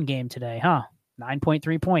Jordan game today, huh?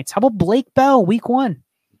 9.3 points. How about Blake Bell, week 1?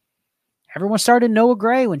 Everyone started Noah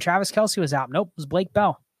Gray when Travis Kelce was out. Nope, it was Blake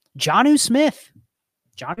Bell. Jonnu Smith.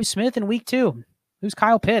 Jonnu Smith in week 2. Who's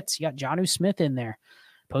Kyle Pitts? You got Jonnu Smith in there,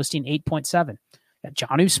 posting 8.7. Got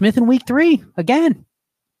Jonnu Smith in week 3. Again,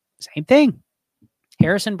 same thing.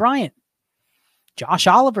 Harrison Bryant. Josh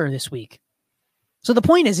Oliver this week. So the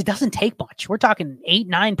point is, it doesn't take much. We're talking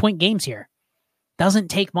 8-9 point games here. Doesn't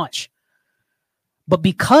take much. But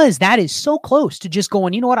because that is so close to just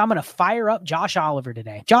going, you know what, I'm going to fire up Josh Oliver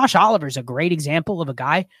today. Josh Oliver is a great example of a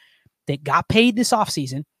guy that got paid this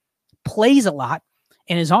offseason, plays a lot,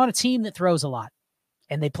 and is on a team that throws a lot.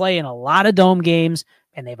 And they play in a lot of dome games,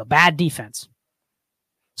 and they have a bad defense.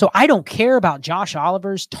 So I don't care about Josh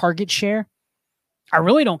Oliver's target share. I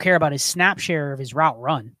really don't care about his snap share of his route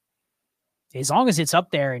run. As long as it's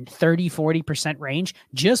up there in 30-40% range,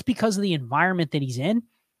 just because of the environment that he's in,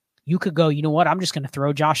 you could go, you know what, I'm just going to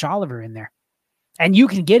throw Josh Oliver in there. And you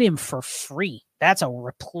can get him for free. That's a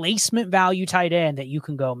replacement value tight end that you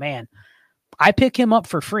can go, man, I pick him up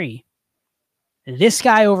for free. This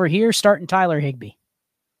guy over here starting Tyler Higbee.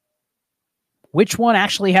 Which one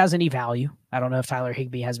actually has any value? I don't know if Tyler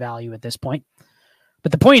Higbee has value at this point.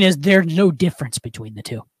 But the point is, there's no difference between the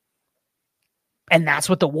two. And that's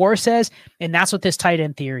what the war says, and that's what this tight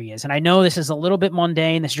end theory is. And I know this is a little bit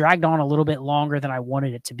mundane. This dragged on a little bit longer than I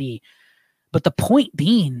wanted it to be. But the point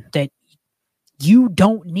being that you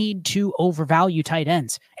don't need to overvalue tight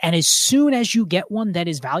ends. And as soon as you get one that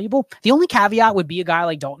is valuable, the only caveat would be a guy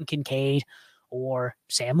like Dalton Kincaid or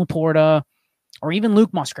Sam Laporta or even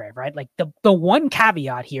Luke Musgrave, right? Like the one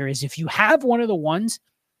caveat here is if you have one of the ones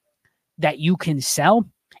that you can sell,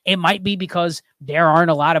 it might be because there aren't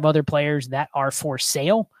a lot of other players that are for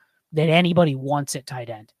sale that anybody wants at tight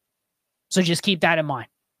end. So just keep that in mind.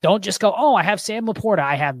 Don't just go, oh, I have Sam Laporta.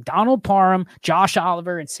 I have Donald Parham, Josh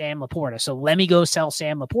Oliver, and Sam Laporta. So let me go sell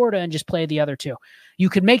Sam Laporta and just play the other two. You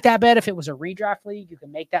could make that bet if it was a redraft league. You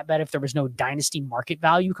can make that bet if there was no dynasty market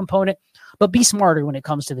value component. But be smarter when it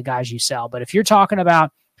comes to the guys you sell. But if you're talking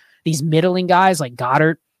about these middling guys like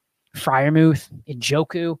Goddard, Freiermuth,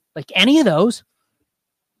 Njoku, like any of those,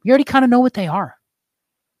 you already kind of know what they are.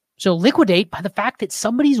 So liquidate by the fact that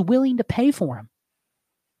somebody's willing to pay for them.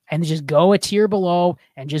 and just go a tier below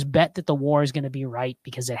and just bet that the war is going to be right,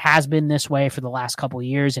 because it has been this way for the last couple of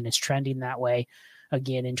years and it's trending that way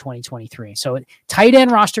again in 2023. So tight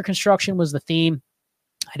end roster construction was the theme.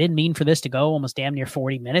 I didn't mean for this to go almost damn near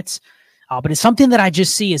 40 minutes, but it's something that I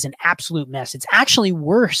just see as an absolute mess. It's actually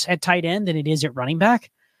worse at tight end than it is at running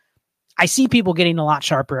back. I see people getting a lot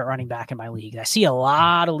sharper at running back in my league. I see a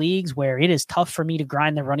lot of leagues where it is tough for me to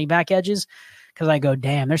grind the running back edges because I go,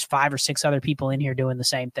 damn, there's 5 or 6 other people in here doing the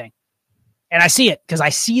same thing. And I see it because I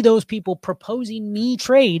see those people proposing me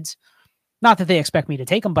trades. Not that they expect me to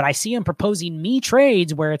take them, but I see them proposing me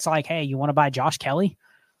trades where it's like, hey, you want to buy Josh Kelly?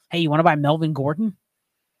 Hey, you want to buy Melvin Gordon?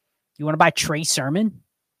 You want to buy Trey Sermon?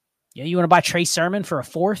 Yeah, you want to buy Trey Sermon for a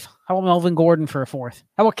 4th? How about Melvin Gordon for a 4th?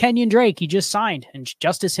 How about Kenyon Drake? He just signed, and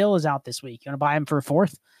Justice Hill is out this week. You want to buy him for a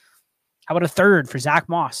 4th? How about a 3rd for Zach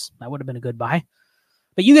Moss? That would have been a good buy.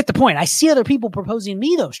 But you get the point. I see other people proposing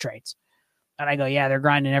me those trades. And I go, yeah, they're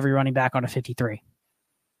grinding every running back on a 53.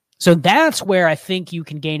 So that's where I think you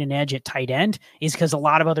can gain an edge at tight end, is because a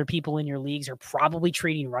lot of other people in your leagues are probably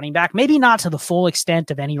treating running back, maybe not to the full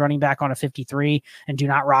extent of any running back on a 53, and do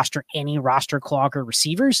not roster any roster clogger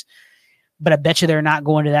receivers. But I bet you they're not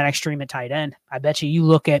going to that extreme at tight end. I bet you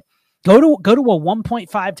look at, go to a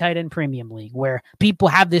 1.5 tight end premium league where people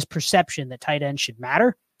have this perception that tight end should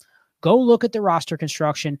matter. Go look at the roster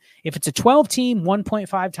construction. If it's a 12-team,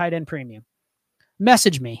 1.5 tight end premium,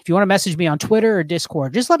 message me. If you want to message me on Twitter or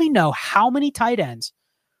Discord, just let me know how many tight ends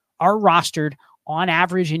are rostered on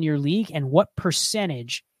average in your league and what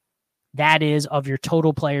percentage that is of your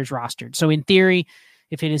total players rostered. So in theory,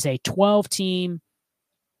 if it is a 12-team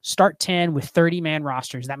start 10 with 30-man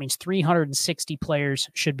rosters, that means 360 players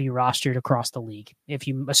should be rostered across the league. If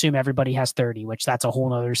you assume everybody has 30, which that's a whole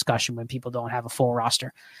nother discussion when people don't have a full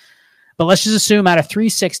roster. But let's just assume out of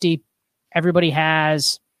 360, everybody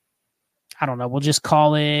has, I don't know, we'll just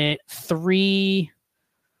call it 3.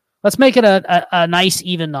 Let's make it a nice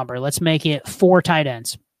even number. Let's make it 4 tight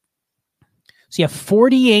ends. So you have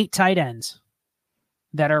 48 tight ends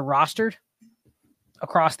that are rostered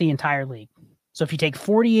across the entire league. So if you take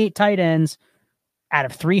 48 tight ends out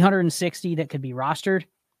of 360 that could be rostered,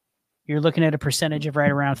 you're looking at a percentage of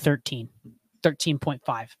right around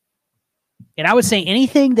 13.5. And I would say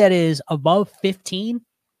anything that is above 15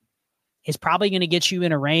 is probably going to get you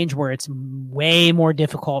in a range where it's way more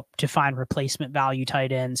difficult to find replacement value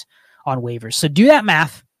tight ends on waivers. So do that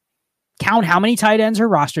math. Count how many tight ends are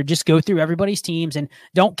rostered. Just go through everybody's teams and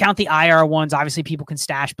don't count the IR ones. Obviously, people can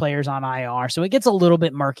stash players on IR, so it gets a little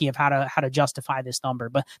bit murky of how to justify this number.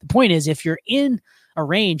 But the point is, if you're in a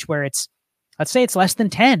range where it's, let's say it's less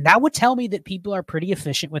than 10, that would tell me that people are pretty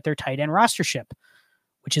efficient with their tight end rostership,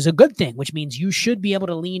 which is a good thing, which means you should be able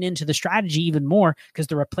to lean into the strategy even more because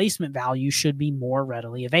the replacement value should be more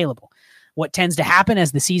readily available. What tends to happen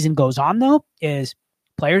as the season goes on, though, is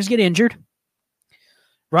players get injured.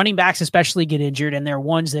 Running backs especially get injured, and they're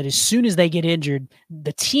ones that as soon as they get injured,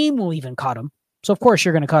 the team will even cut them. So, of course,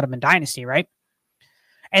 you're going to cut them in Dynasty, right?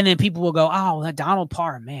 And then people will go, oh, that Donald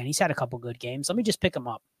Parham, man, he's had a couple good games. Let me just pick him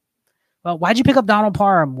up. Well, why'd you pick up Donald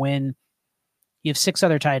Parham when you have 6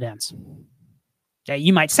 other tight ends? Yeah,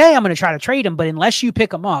 you might say, I'm going to try to trade him, but unless you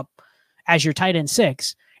pick him up as your tight end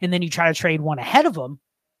 6, and then you try to trade one ahead of him,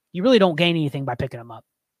 you really don't gain anything by picking him up.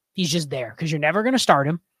 He's just there because you're never going to start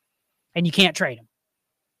him, and you can't trade him.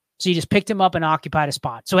 So you just picked him up and occupied a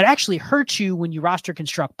spot. So it actually hurts you when you roster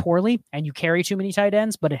construct poorly and you carry too many tight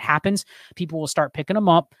ends, but it happens. People will start picking them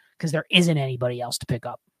up because there isn't anybody else to pick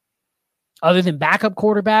up. Other than backup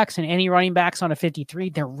quarterbacks and any running backs on a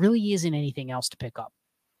 53, there really isn't anything else to pick up.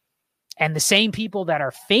 And the same people that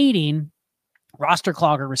are fading roster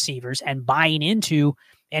clogger receivers and buying into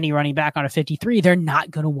any running back on a 53, they're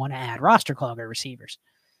not going to want to add roster clogger receivers.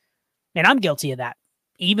 And I'm guilty of that.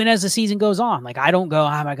 Even as the season goes on, like I don't go,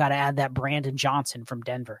 I got to add that Brandon Johnson from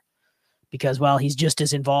Denver because, well, he's just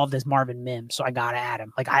as involved as Marvin Mims. So I got to add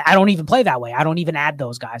him. Like I don't even play that way. I don't even add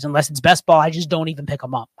those guys unless it's best ball. I just don't even pick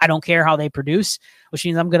them up. I don't care how they produce, which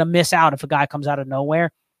means I'm going to miss out if a guy comes out of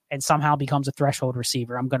nowhere and somehow becomes a threshold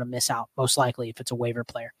receiver. I'm going to miss out most likely if it's a waiver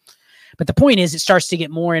player. But the point is it starts to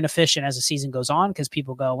get more inefficient as the season goes on because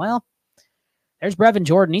people go, well, there's Brevin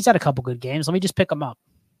Jordan. He's had a couple good games. Let me just pick him up.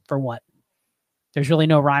 For what? There's really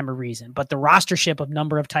no rhyme or reason, but the rostership of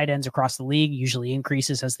number of tight ends across the league usually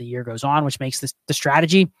increases as the year goes on, which makes the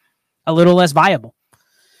strategy a little less viable.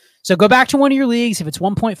 So go back to one of your leagues. If it's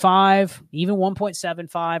 1.5, even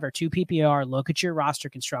 1.75 or 2 PPR, look at your roster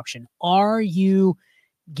construction. Are you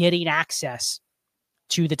getting access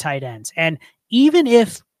to the tight ends? And even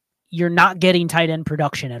if you're not getting tight end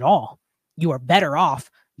production at all, you are better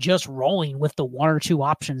off just rolling with the 1 or 2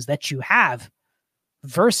 options that you have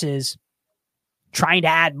versus trying to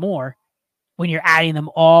add more when you're adding them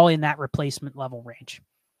all in that replacement level range.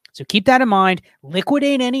 So keep that in mind.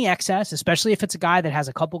 Liquidate any excess, especially if it's a guy that has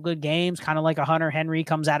a couple good games, kind of like a Hunter Henry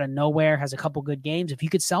comes out of nowhere, has a couple good games. If you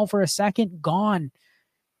could sell for a second, gone.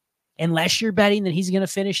 Unless you're betting that he's going to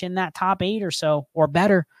finish in that top 8 or so, or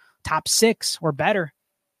better, top 6 or better,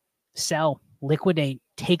 sell, liquidate,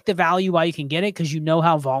 take the value while you can get it because you know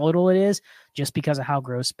how volatile it is just because of how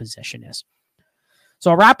gross position is.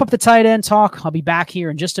 So I'll wrap up the tight end talk. I'll be back here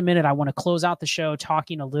in just a minute. I want to close out the show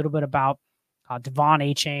talking a little bit about Devon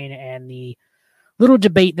Achane and the little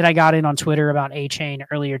debate that I got in on Twitter about Achane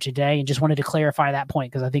earlier today, and just wanted to clarify that point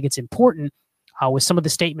because I think it's important with some of the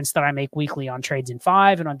statements that I make weekly on Trades in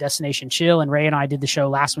 5 and on Destination Chill. And Ray and I did the show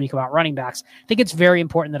last week about running backs. I think it's very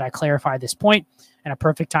important that I clarify this point, and a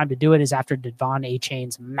perfect time to do it is after Devon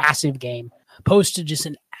Achane's massive game. Posted just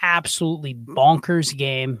an absolutely bonkers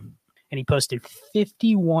game, and he posted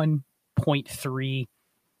 51.3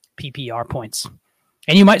 PPR points.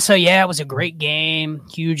 And you might say, yeah, it was a great game,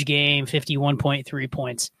 huge game, 51.3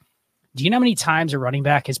 points. Do you know how many times a running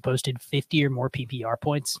back has posted 50 or more PPR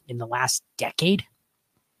points in the last decade?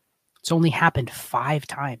 It's only happened 5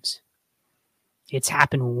 times. It's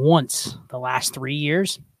happened once the last 3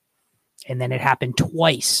 years, and then it happened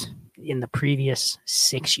twice in the previous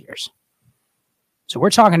 6 years. So we're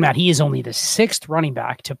talking about he is only the 6th running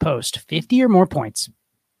back to post 50 or more points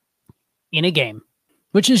in a game,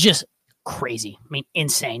 which is just crazy. I mean,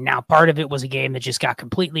 insane. Now, part of it was a game that just got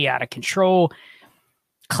completely out of control.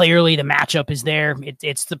 Clearly, the matchup is there.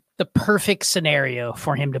 It's the perfect scenario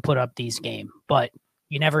for him to put up these games, but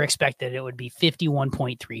you never expected it would be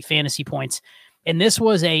 51.3 fantasy points. And this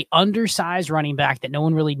was a undersized running back that no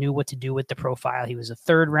one really knew what to do with the profile. He was a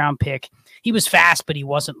 3rd-round pick. He was fast, but he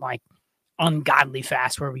wasn't like ungodly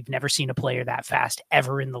fast, where we've never seen a player that fast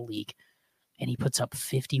ever in the league. And he puts up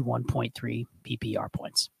 51.3 PPR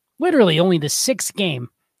points. Literally only the 6th game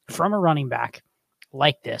from a running back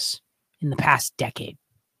like this in the past decade.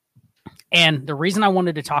 And the reason I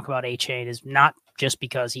wanted to talk about Achane is not just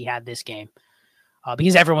because he had this game,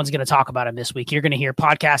 because everyone's going to talk about him this week. You're going to hear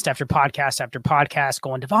podcast after podcast after podcast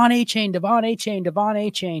going, Devon Achane, Devon Achane, Devon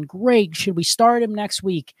Achane. Great. Should we start him next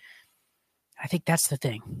week? I think that's the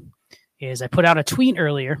thing, is I put out a tweet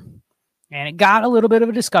earlier, and it got a little bit of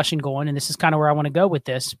a discussion going, and this is kind of where I want to go with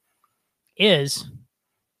this, is...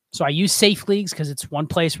 So I use Safe Leagues because it's one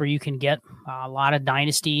place where you can get a lot of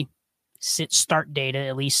dynasty start data,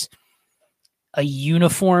 at least a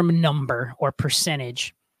uniform number or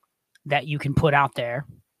percentage that you can put out there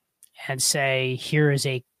and say, here is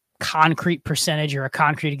a concrete percentage or a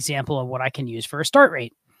concrete example of what I can use for a start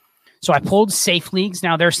rate. So I pulled Safe Leagues.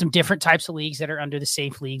 Now, there's some different types of leagues that are under the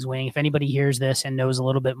Safe Leagues wing. If anybody hears this and knows a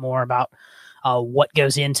little bit more about what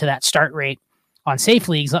goes into that start rate on Safe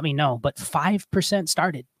Leagues, let me know. But 5%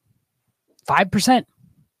 started. 5%.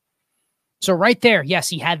 So right there, yes,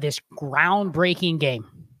 he had this groundbreaking game,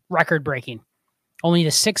 record-breaking. Only the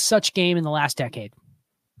 6th such game in the last decade.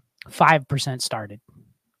 5% started.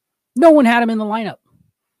 No one had him in the lineup.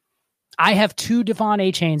 I have 2 Devon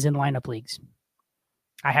Achanes in lineup leagues.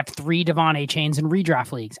 I have 3 Devon Achanes in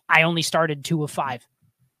redraft leagues. I only started 2 of 5.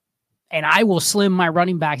 And I will slim my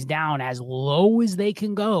running backs down as low as they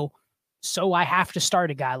can go, so I have to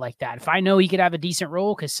start a guy like that. If I know he could have a decent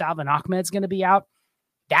role because Salvin Ahmed's going to be out,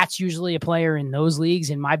 that's usually a player in those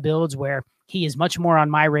leagues, in my builds, where he is much more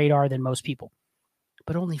on my radar than most people.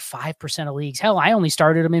 But only 5% of leagues. Hell, I only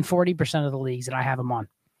started him in 40% of the leagues that I have him on.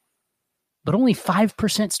 But only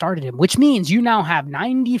 5% started him, which means you now have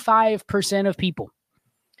 95% of people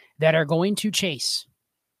that are going to chase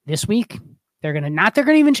this week. They're going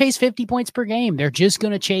to even chase 50 points per game. They're just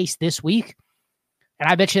going to chase this week. And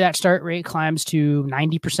I bet you that start rate climbs to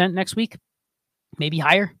 90% next week, maybe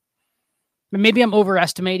higher. Maybe I'm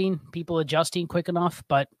overestimating people adjusting quick enough,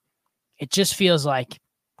 but it just feels like,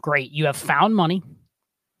 great, you have found money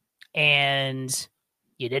and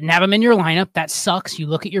you didn't have them in your lineup. That sucks. You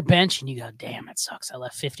look at your bench and you go, damn, that sucks. I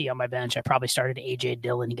left 50 on my bench. I probably started A.J.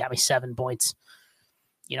 Dillon. He got me 7 points.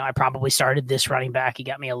 I probably started this running back. He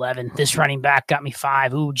got me 11. This running back got me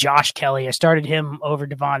 5. Ooh, Josh Kelly. I started him over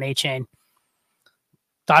Devon Achane.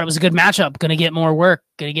 Thought it was a good matchup. Going to get more work.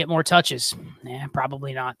 Going to get more touches.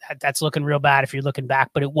 Probably not. That's looking real bad if you're looking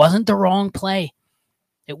back. But it wasn't the wrong play.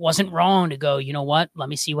 It wasn't wrong to go, you know what? Let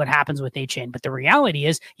me see what happens with Achane. But the reality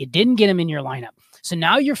is you didn't get him in your lineup. So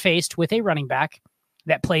now you're faced with a running back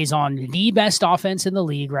that plays on the best offense in the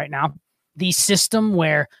league right now. The system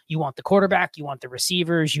where you want the quarterback, you want the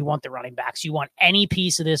receivers, you want the running backs. You want any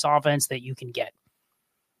piece of this offense that you can get.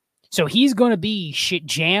 So he's going to be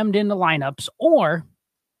jammed into lineups, or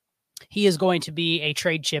he is going to be a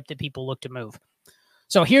trade chip that people look to move.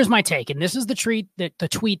 So here's my take, and this is the tweet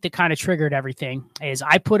that kind of triggered everything. Is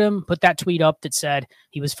I put that tweet up that said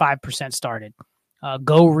he was 5% started.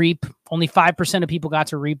 Go reap. Only 5% of people got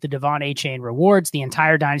to reap the Devon Achane rewards. The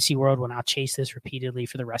entire Dynasty world will now chase this repeatedly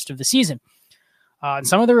for the rest of the season. And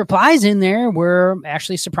some of the replies in there were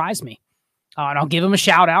actually surprised me. And I'll give him a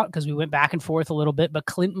shout out because we went back and forth a little bit. But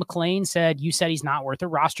Clint McLean said, you said he's not worth a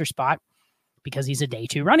roster spot because he's a day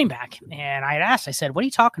 2 running back. And I had asked, I said, what are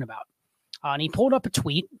you talking about? And he pulled up a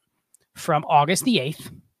tweet from August the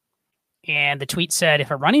 8th. And the tweet said,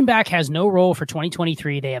 if a running back has no role for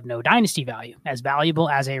 2023, they have no dynasty value, as valuable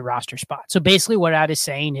as a roster spot. So basically what that is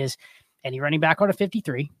saying is any running back on a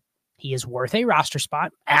 53, he is worth a roster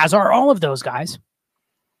spot, as are all of those guys.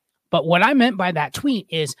 But what I meant by that tweet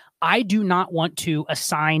is I do not want to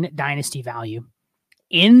assign dynasty value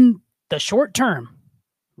in the short term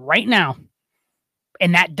right now.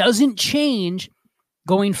 And that doesn't change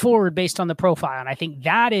going forward based on the profile. And I think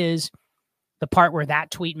that is the part where that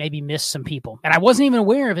tweet maybe missed some people. And I wasn't even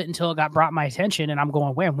aware of it until it got brought my attention. And I'm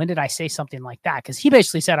going, when did I say something like that? Because he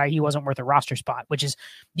basically said he wasn't worth a roster spot, which is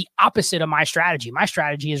the opposite of my strategy. My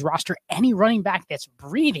strategy is roster any running back that's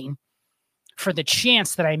breathing for the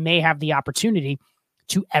chance that I may have the opportunity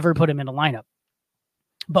to ever put him in a lineup.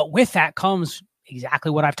 But with that comes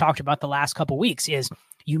exactly what I've talked about the last couple of weeks is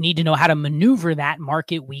you need to know how to maneuver that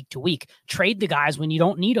market week to week. Trade the guys when you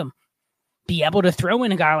don't need them. Be able to throw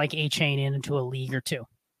in a guy like Achane into a league or two.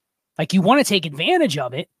 Like you want to take advantage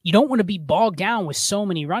of it. You don't want to be bogged down with so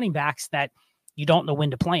many running backs that you don't know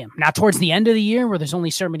when to play them. Now, towards the end of the year where there's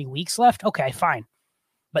only so many weeks left, okay, fine.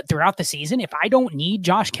 But throughout the season, if I don't need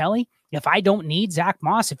Josh Kelly, if I don't need Zach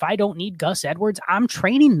Moss, if I don't need Gus Edwards, I'm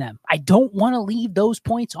trading them. I don't want to leave those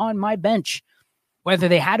points on my bench. Whether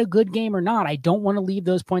they had a good game or not, I don't want to leave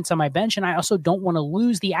those points on my bench. And I also don't want to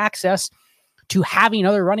lose the access to having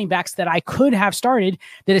other running backs that I could have started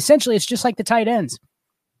that essentially it's just like the tight ends.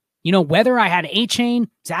 You know, whether I had Achane,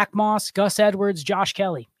 Zach Moss, Gus Edwards, Josh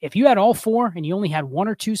Kelly, if you had all 4 and you only had 1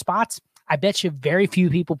 or 2 spots, I bet you very few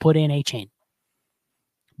people put in Achane.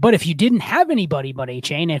 But if you didn't have anybody but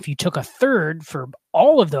Achane, and if you took a third for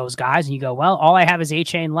all of those guys and you go, well, all I have is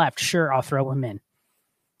Achane left, sure, I'll throw him in.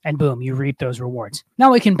 And boom, you reap those rewards.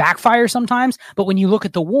 Now, it can backfire sometimes, but when you look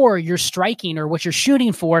at the war, you're striking or what you're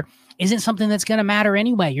shooting for isn't something that's going to matter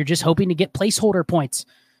anyway. You're just hoping to get placeholder points.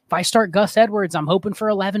 If I start Gus Edwards, I'm hoping for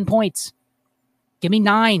 11 points. Give me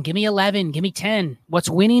 9, give me 11, give me 10. What's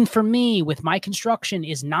winning for me with my construction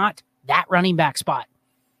is not that running back spot.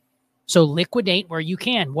 So liquidate where you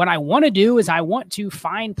can. What I want to do is I want to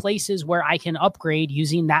find places where I can upgrade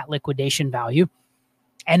using that liquidation value.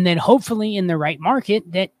 And then hopefully in the right market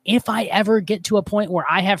that if I ever get to a point where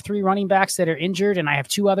I have 3 running backs that are injured and I have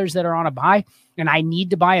 2 others that are on a bye and I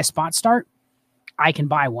need to buy a spot start, I can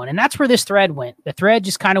buy one. And that's where this thread went. The thread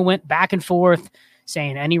just kind of went back and forth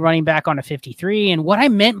saying any running back on a 53. And what I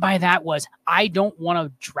meant by that was I don't want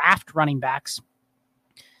to draft running backs,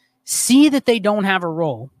 see that they don't have a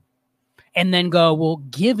role, and then go, well,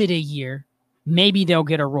 give it a year. Maybe they'll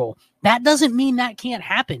get a role. That doesn't mean that can't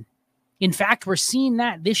happen. In fact, we're seeing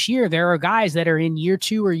that this year. There are guys that are in year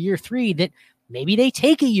 2 or year 3 that maybe they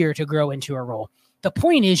take a year to grow into a role. The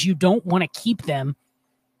point is you don't want to keep them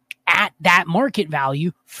at that market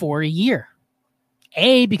value for a year.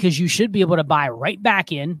 Because you should be able to buy right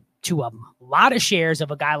back in to a lot of shares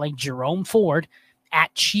of a guy like Jerome Ford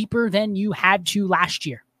at cheaper than you had to last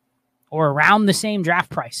year or around the same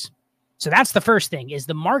draft price. So that's the first thing is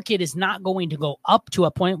the market is not going to go up to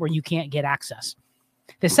a point where you can't get access.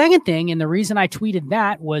 The second thing, and the reason I tweeted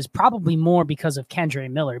that was probably more because of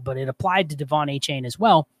Kendre Miller, but it applied to Devon Achane as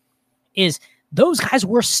well, is those guys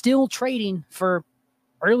were still trading for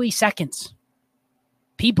early seconds.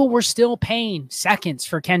 People were still paying seconds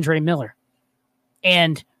for Kendre Miller.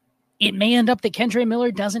 And it may end up that Kendre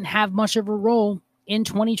Miller doesn't have much of a role in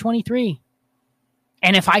 2023.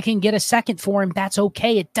 And if I can get a second for him, that's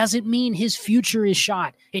okay. It doesn't mean his future is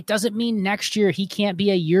shot. It doesn't mean next year he can't be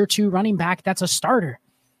a year 2 running back that's a starter.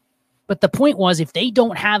 But the point was, if they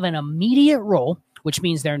don't have an immediate role, which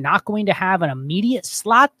means they're not going to have an immediate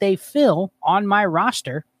slot they fill on my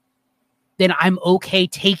roster, then I'm okay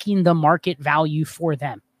taking the market value for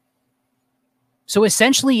them. So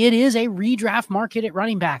essentially, it is a redraft market at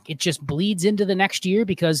running back. It just bleeds into the next year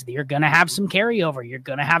because you're going to have some carryover. You're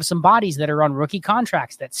going to have some bodies that are on rookie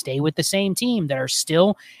contracts that stay with the same team that are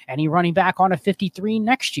still any running back on a 53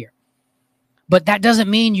 next year. But that doesn't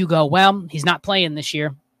mean you go, well, he's not playing this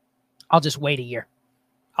year. I'll just wait a year.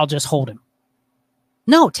 I'll just hold him.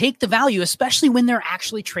 No, take the value, especially when they're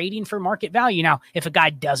actually trading for market value. Now, if a guy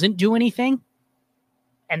doesn't do anything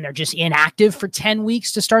and they're just inactive for 10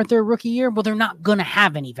 weeks to start their rookie year, well, they're not going to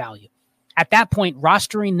have any value. At that point,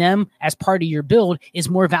 rostering them as part of your build is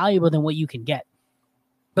more valuable than what you can get.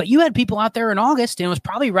 But you had people out there in August, and it was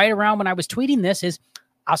probably right around when I was tweeting this, is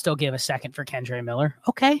I'll still give a second for Kendre Miller.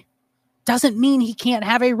 Okay. Doesn't mean he can't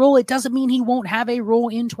have a role. It doesn't mean he won't have a role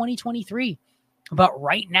in 2023. But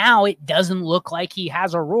right now, it doesn't look like he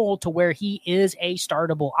has a role to where he is a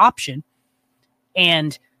startable option.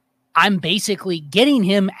 And I'm basically getting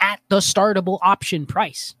him at the startable option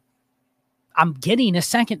price. I'm getting a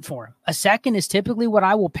second for him. A second is typically what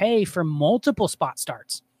I will pay for multiple spot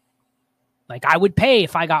starts. Like I would pay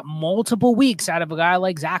if I got multiple weeks out of a guy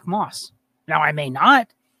like Zach Moss. Now I may not,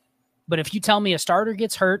 but if you tell me a starter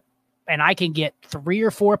gets hurt and I can get 3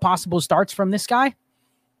 or 4 possible starts from this guy,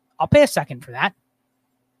 I'll pay a second for that.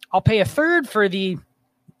 I'll pay a third for they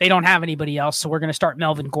don't have anybody else, so we're going to start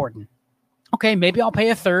Melvin Gordon. Okay, maybe I'll pay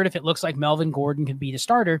a third if it looks like Melvin Gordon can be the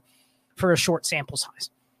starter for a short sample size.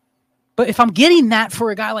 But if I'm getting that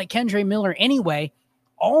for a guy like Kendre Miller anyway,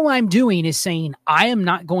 all I'm doing is saying I am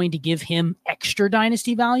not going to give him extra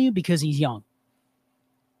dynasty value because he's young.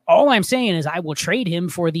 All I'm saying is I will trade him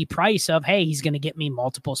for the price of, hey, he's going to get me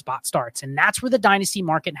multiple spot starts. And that's where the dynasty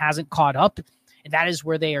market hasn't caught up. And that is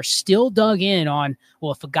where they are still dug in on,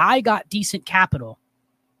 well, if a guy got decent capital,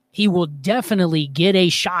 he will definitely get a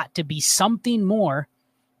shot to be something more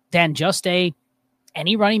than just any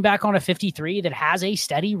running back on a 53 that has a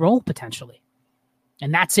steady role potentially.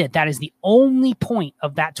 And that's it. That is the only point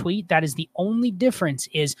of that tweet. That is the only difference,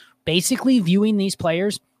 is basically viewing these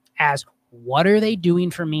players as, what are they doing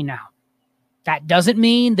for me now? That doesn't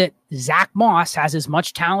mean that Zach Moss has as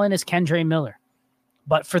much talent as Kendre Miller.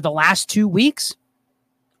 But for the last 2 weeks,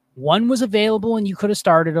 one was available and you could have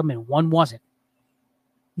started him and one wasn't.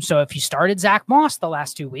 So if you started Zach Moss the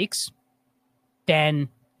last 2 weeks, then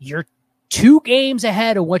you're 2 games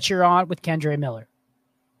ahead of what you're on with Kendre Miller.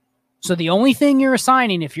 So the only thing you're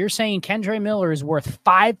assigning, if you're saying Kendre Miller is worth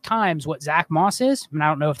 5 times what Zach Moss is, and I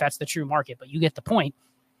don't know if that's the true market, but you get the point.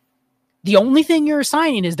 The only thing you're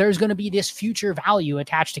assigning is there's going to be this future value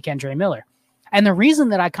attached to Kendre Miller. And the reason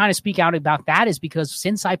that I kind of speak out about that is because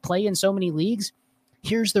since I play in so many leagues,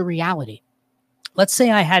 here's the reality. Let's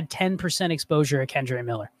say I had 10% exposure at Kendre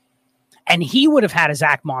Miller, and he would have had a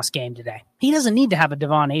Zach Moss game today. He doesn't need to have a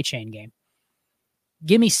Devon Achane game.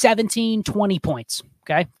 Give me 17, 20 points.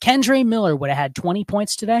 Okay. Kendre Miller would have had 20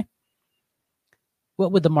 points today.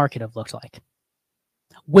 What would the market have looked like?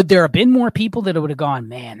 Would there have been more people that would have gone,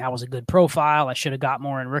 man, that was a good profile. I should have got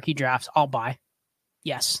more in rookie drafts. I'll buy.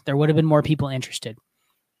 Yes, there would have been more people interested.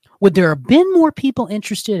 Would there have been more people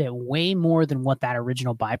interested at way more than what that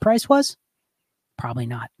original buy price was? Probably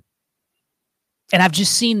not. And I've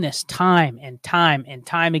just seen this time and time and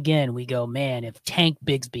time again. We go, man, if Tank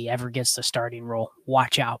Bigsby ever gets the starting role,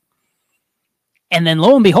 watch out. And then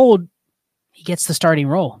lo and behold, he gets the starting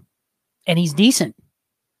role. And he's decent.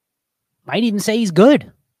 Might even say he's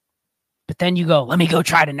good. But then you go, let me go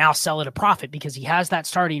try to now sell at a profit because he has that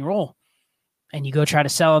starting role. And you go try to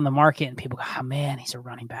sell in the market and people go, oh man, he's a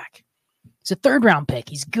running back. He's a 3rd round pick.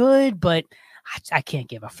 He's good, but I can't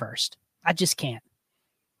give a first. I just can't.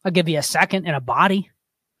 I'll give you a second and a body.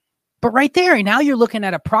 But right there, now you're looking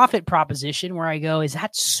at a profit proposition where I go, is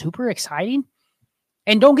that super exciting?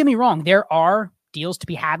 And don't get me wrong, there are deals to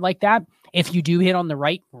be had like that. If you do hit on the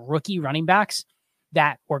right rookie running backs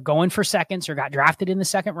that were going for seconds or got drafted in the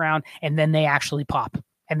 2nd round, and then they actually pop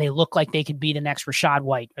and they look like they could be the next Rashad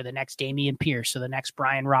White or the next Dameon Pierce or the next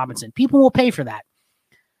Brian Robinson. People will pay for that.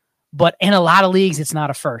 But in a lot of leagues, it's not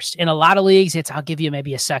a first. In a lot of leagues, it's I'll give you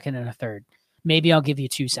maybe a second and a third. Maybe I'll give you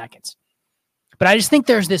 2 seconds. But I just think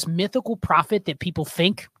there's this mythical profit that people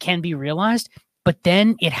think can be realized, but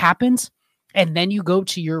then it happens. And then you go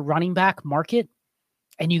to your running back market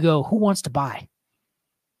and you go, who wants to buy?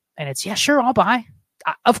 And it's, yeah, sure, I'll buy.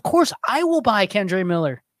 Of course, I will buy Kendre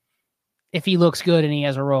Miller if he looks good and he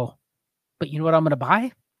has a role. But you know what I'm going to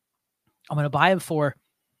buy? I'm going to buy him for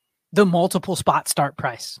the multiple spot start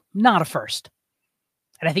price, not a first.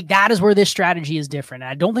 And I think that is where this strategy is different. And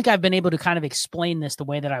I don't think I've been able to kind of explain this the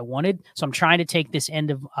way that I wanted. So I'm trying to take this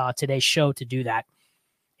end of today's show to do that.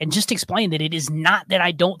 And just explain that it is not that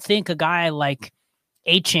I don't think a guy like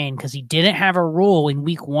Achane, because he didn't have a role in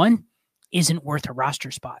week 1, isn't worth a roster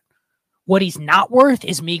spot. What he's not worth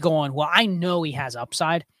is me going, well, I know he has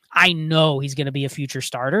upside. I know he's going to be a future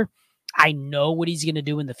starter. I know what he's going to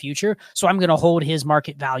do in the future. So I'm going to hold his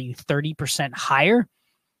market value 30% higher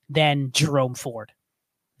than Jerome Ford,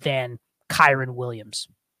 than Kyron Williams.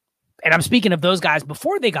 And I'm speaking of those guys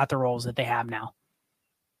before they got the roles that they have now.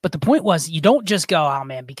 But the point was, you don't just go, oh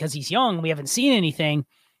man, because he's young, we haven't seen anything.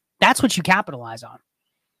 That's what you capitalize on.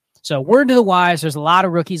 So word to the wise, there's a lot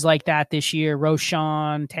of rookies like that this year.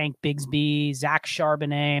 Roshan, Tank Bigsby, Zach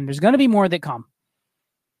Charbonnet, and there's going to be more that come.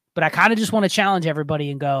 But I kind of just want to challenge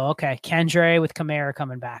everybody and go, okay, Kendre with Kamara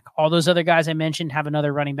coming back. All those other guys I mentioned have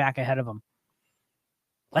another running back ahead of them.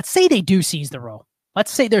 Let's say they do seize the role.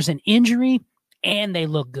 Let's say there's an injury and they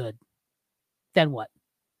look good. Then what?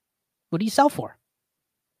 What do you sell for?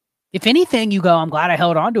 If anything, you go, I'm glad I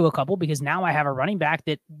held on to a couple because now I have a running back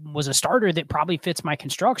that was a starter that probably fits my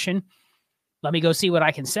construction. Let me go see what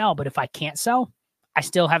I can sell. But if I can't sell, I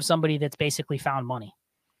still have somebody that's basically found money.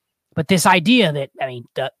 But this idea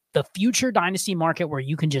that, the future dynasty market where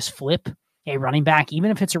you can just flip a running back,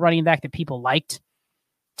 even if it's a running back that people liked,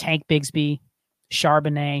 Tank Bigsby,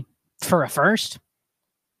 Charbonnet, for a first,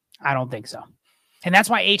 I don't think so. And that's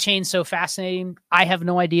why Achane's so fascinating. I have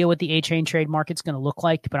no idea what the Achane trade market's going to look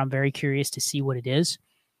like, but I'm very curious to see what it is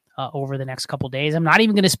over the next couple days. I'm not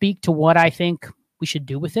even going to speak to what I think we should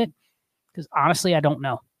do with it, because honestly, I don't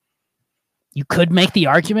know. You could make the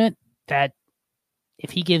argument that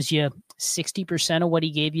if he gives you 60% of what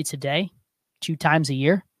he gave you today, 2 times a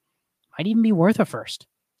year, might even be worth a first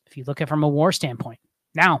if you look at it from a WAR standpoint.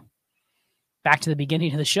 Now, back to the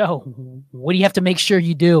beginning of the show, what do you have to make sure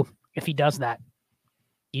you do if he does that?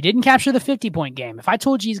 You didn't capture the 50-point game. If I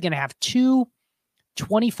told you he's going to have 2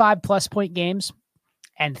 25-plus point games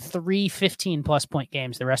and 3 15-plus point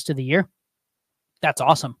games the rest of the year, that's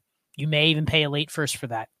awesome. You may even pay a late first for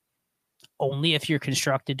that. Only if you're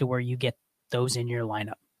constructed to where you get those in your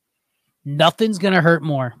lineup. Nothing's going to hurt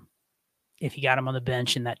more if you got him on the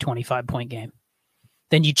bench in that 25-point game.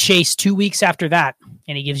 Then you chase 2 weeks after that,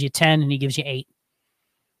 and he gives you 10 and he gives you 8.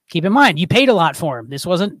 Keep in mind, you paid a lot for him. This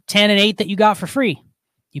wasn't 10 and 8 that you got for free.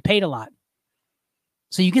 You paid a lot.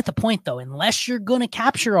 So you get the point, though. Unless you're going to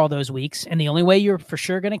capture all those weeks, and the only way you're for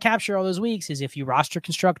sure going to capture all those weeks is if you roster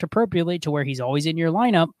construct appropriately to where he's always in your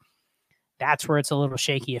lineup, that's where it's a little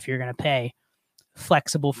shaky if you're going to pay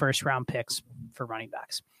flexible first-round picks for running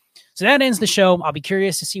backs. So that ends the show. I'll be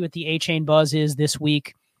curious to see what the Achane buzz is this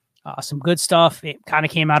week. Some good stuff. It kind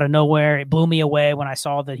of came out of nowhere. It blew me away when I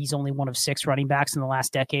saw that he's only one of 6 running backs in the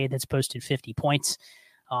last decade that's posted 50 points.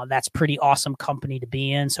 That's pretty awesome company to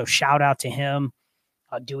be in. So shout out to him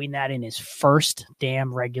doing that in his first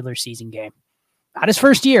damn regular season game. Not his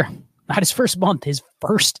first year, not his first month, his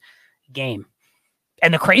first game.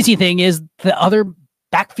 And the crazy thing is the other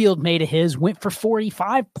backfield mate of his went for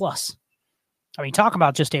 45 plus. Talk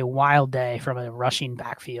about just a wild day from a rushing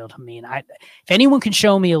backfield. If anyone can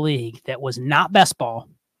show me a league that was not best ball,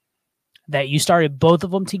 that you started both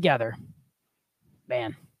of them together,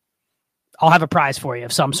 man, I'll have a prize for you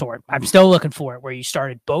of some sort. I'm still looking for it, where you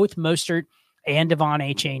started both Mostert and Devon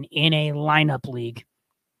Achane in a lineup league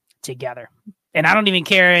together. And I don't even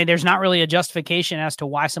care. There's not really a justification as to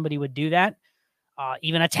why somebody would do that.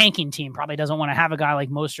 Even a tanking team probably doesn't want to have a guy like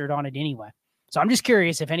Mostert on it anyway. So I'm just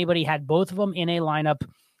curious if anybody had both of them in a lineup.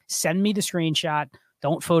 Send me the screenshot.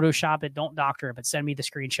 Don't Photoshop it. Don't doctor it, but send me the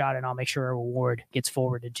screenshot and I'll make sure a reward gets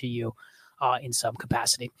forwarded to you in some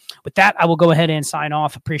capacity. With that, I will go ahead and sign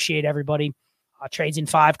off. Appreciate everybody. Trades in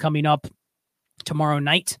 5 coming up tomorrow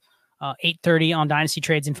night, 8:30 on Dynasty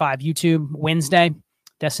Trades in 5 YouTube. Wednesday,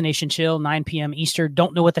 Destination Chill, 9 p.m. Eastern.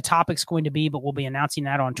 Don't know what the topic's going to be, but we'll be announcing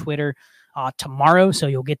that on Twitter tomorrow. So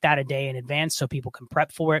you'll get that a day in advance so people can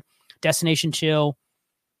prep for it. Destination Chill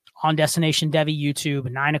on Destination Devi YouTube,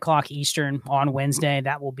 9 o'clock Eastern on Wednesday.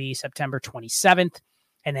 That will be September 27th.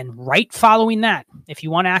 And then right following that, if you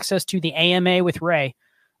want access to the AMA with Ray,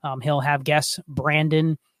 he'll have guests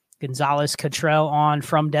Brandon Gonzalez-Cottrell on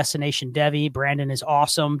from Destination Devi. Brandon is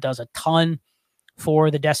awesome, does a ton for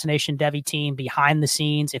the Destination Devi team behind the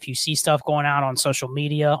scenes. If you see stuff going out on social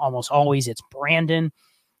media, almost always it's Brandon.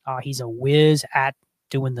 He's a whiz at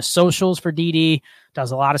doing the socials for DD,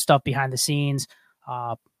 does a lot of stuff behind the scenes,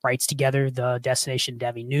 writes together the Destination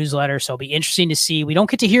Devi newsletter. So it'll be interesting to see. We don't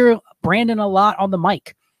get to hear Brandon a lot on the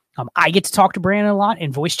mic. I get to talk to Brandon a lot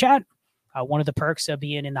in voice chat, one of the perks of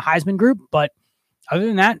being in the Heisman group. But other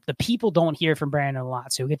than that, the people don't hear from Brandon a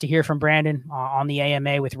lot. So we get to hear from Brandon on the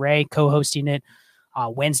AMA with Ray co-hosting it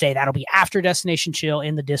Wednesday. That'll be after Destination Chill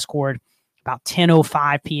in the Discord, about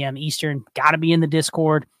 10:05 p.m. Eastern. Got to be in the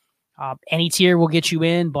Discord. Any tier will get you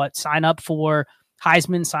in, but sign up for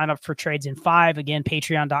Heisman, sign up for Trades in 5. Again,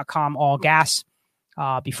 patreon.com, all gas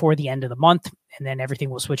before the end of the month. And then everything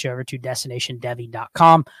will switch over to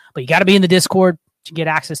destinationdevi.com. But you got to be in the Discord to get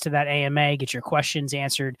access to that AMA, get your questions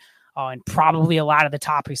answered. And probably a lot of the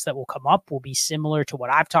topics that will come up will be similar to what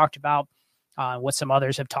I've talked about, what some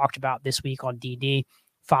others have talked about this week on DD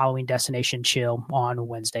following Destination Chill on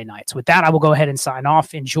Wednesday nights. With that, I will go ahead and sign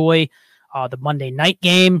off. Enjoy the Monday night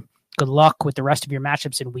game. Good luck with the rest of your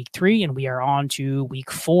matchups in week 3, and we are on to week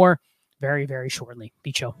 4 very, very shortly.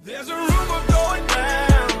 Be chill. There's a rumor going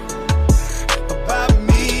round about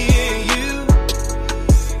me and you,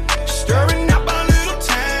 stirring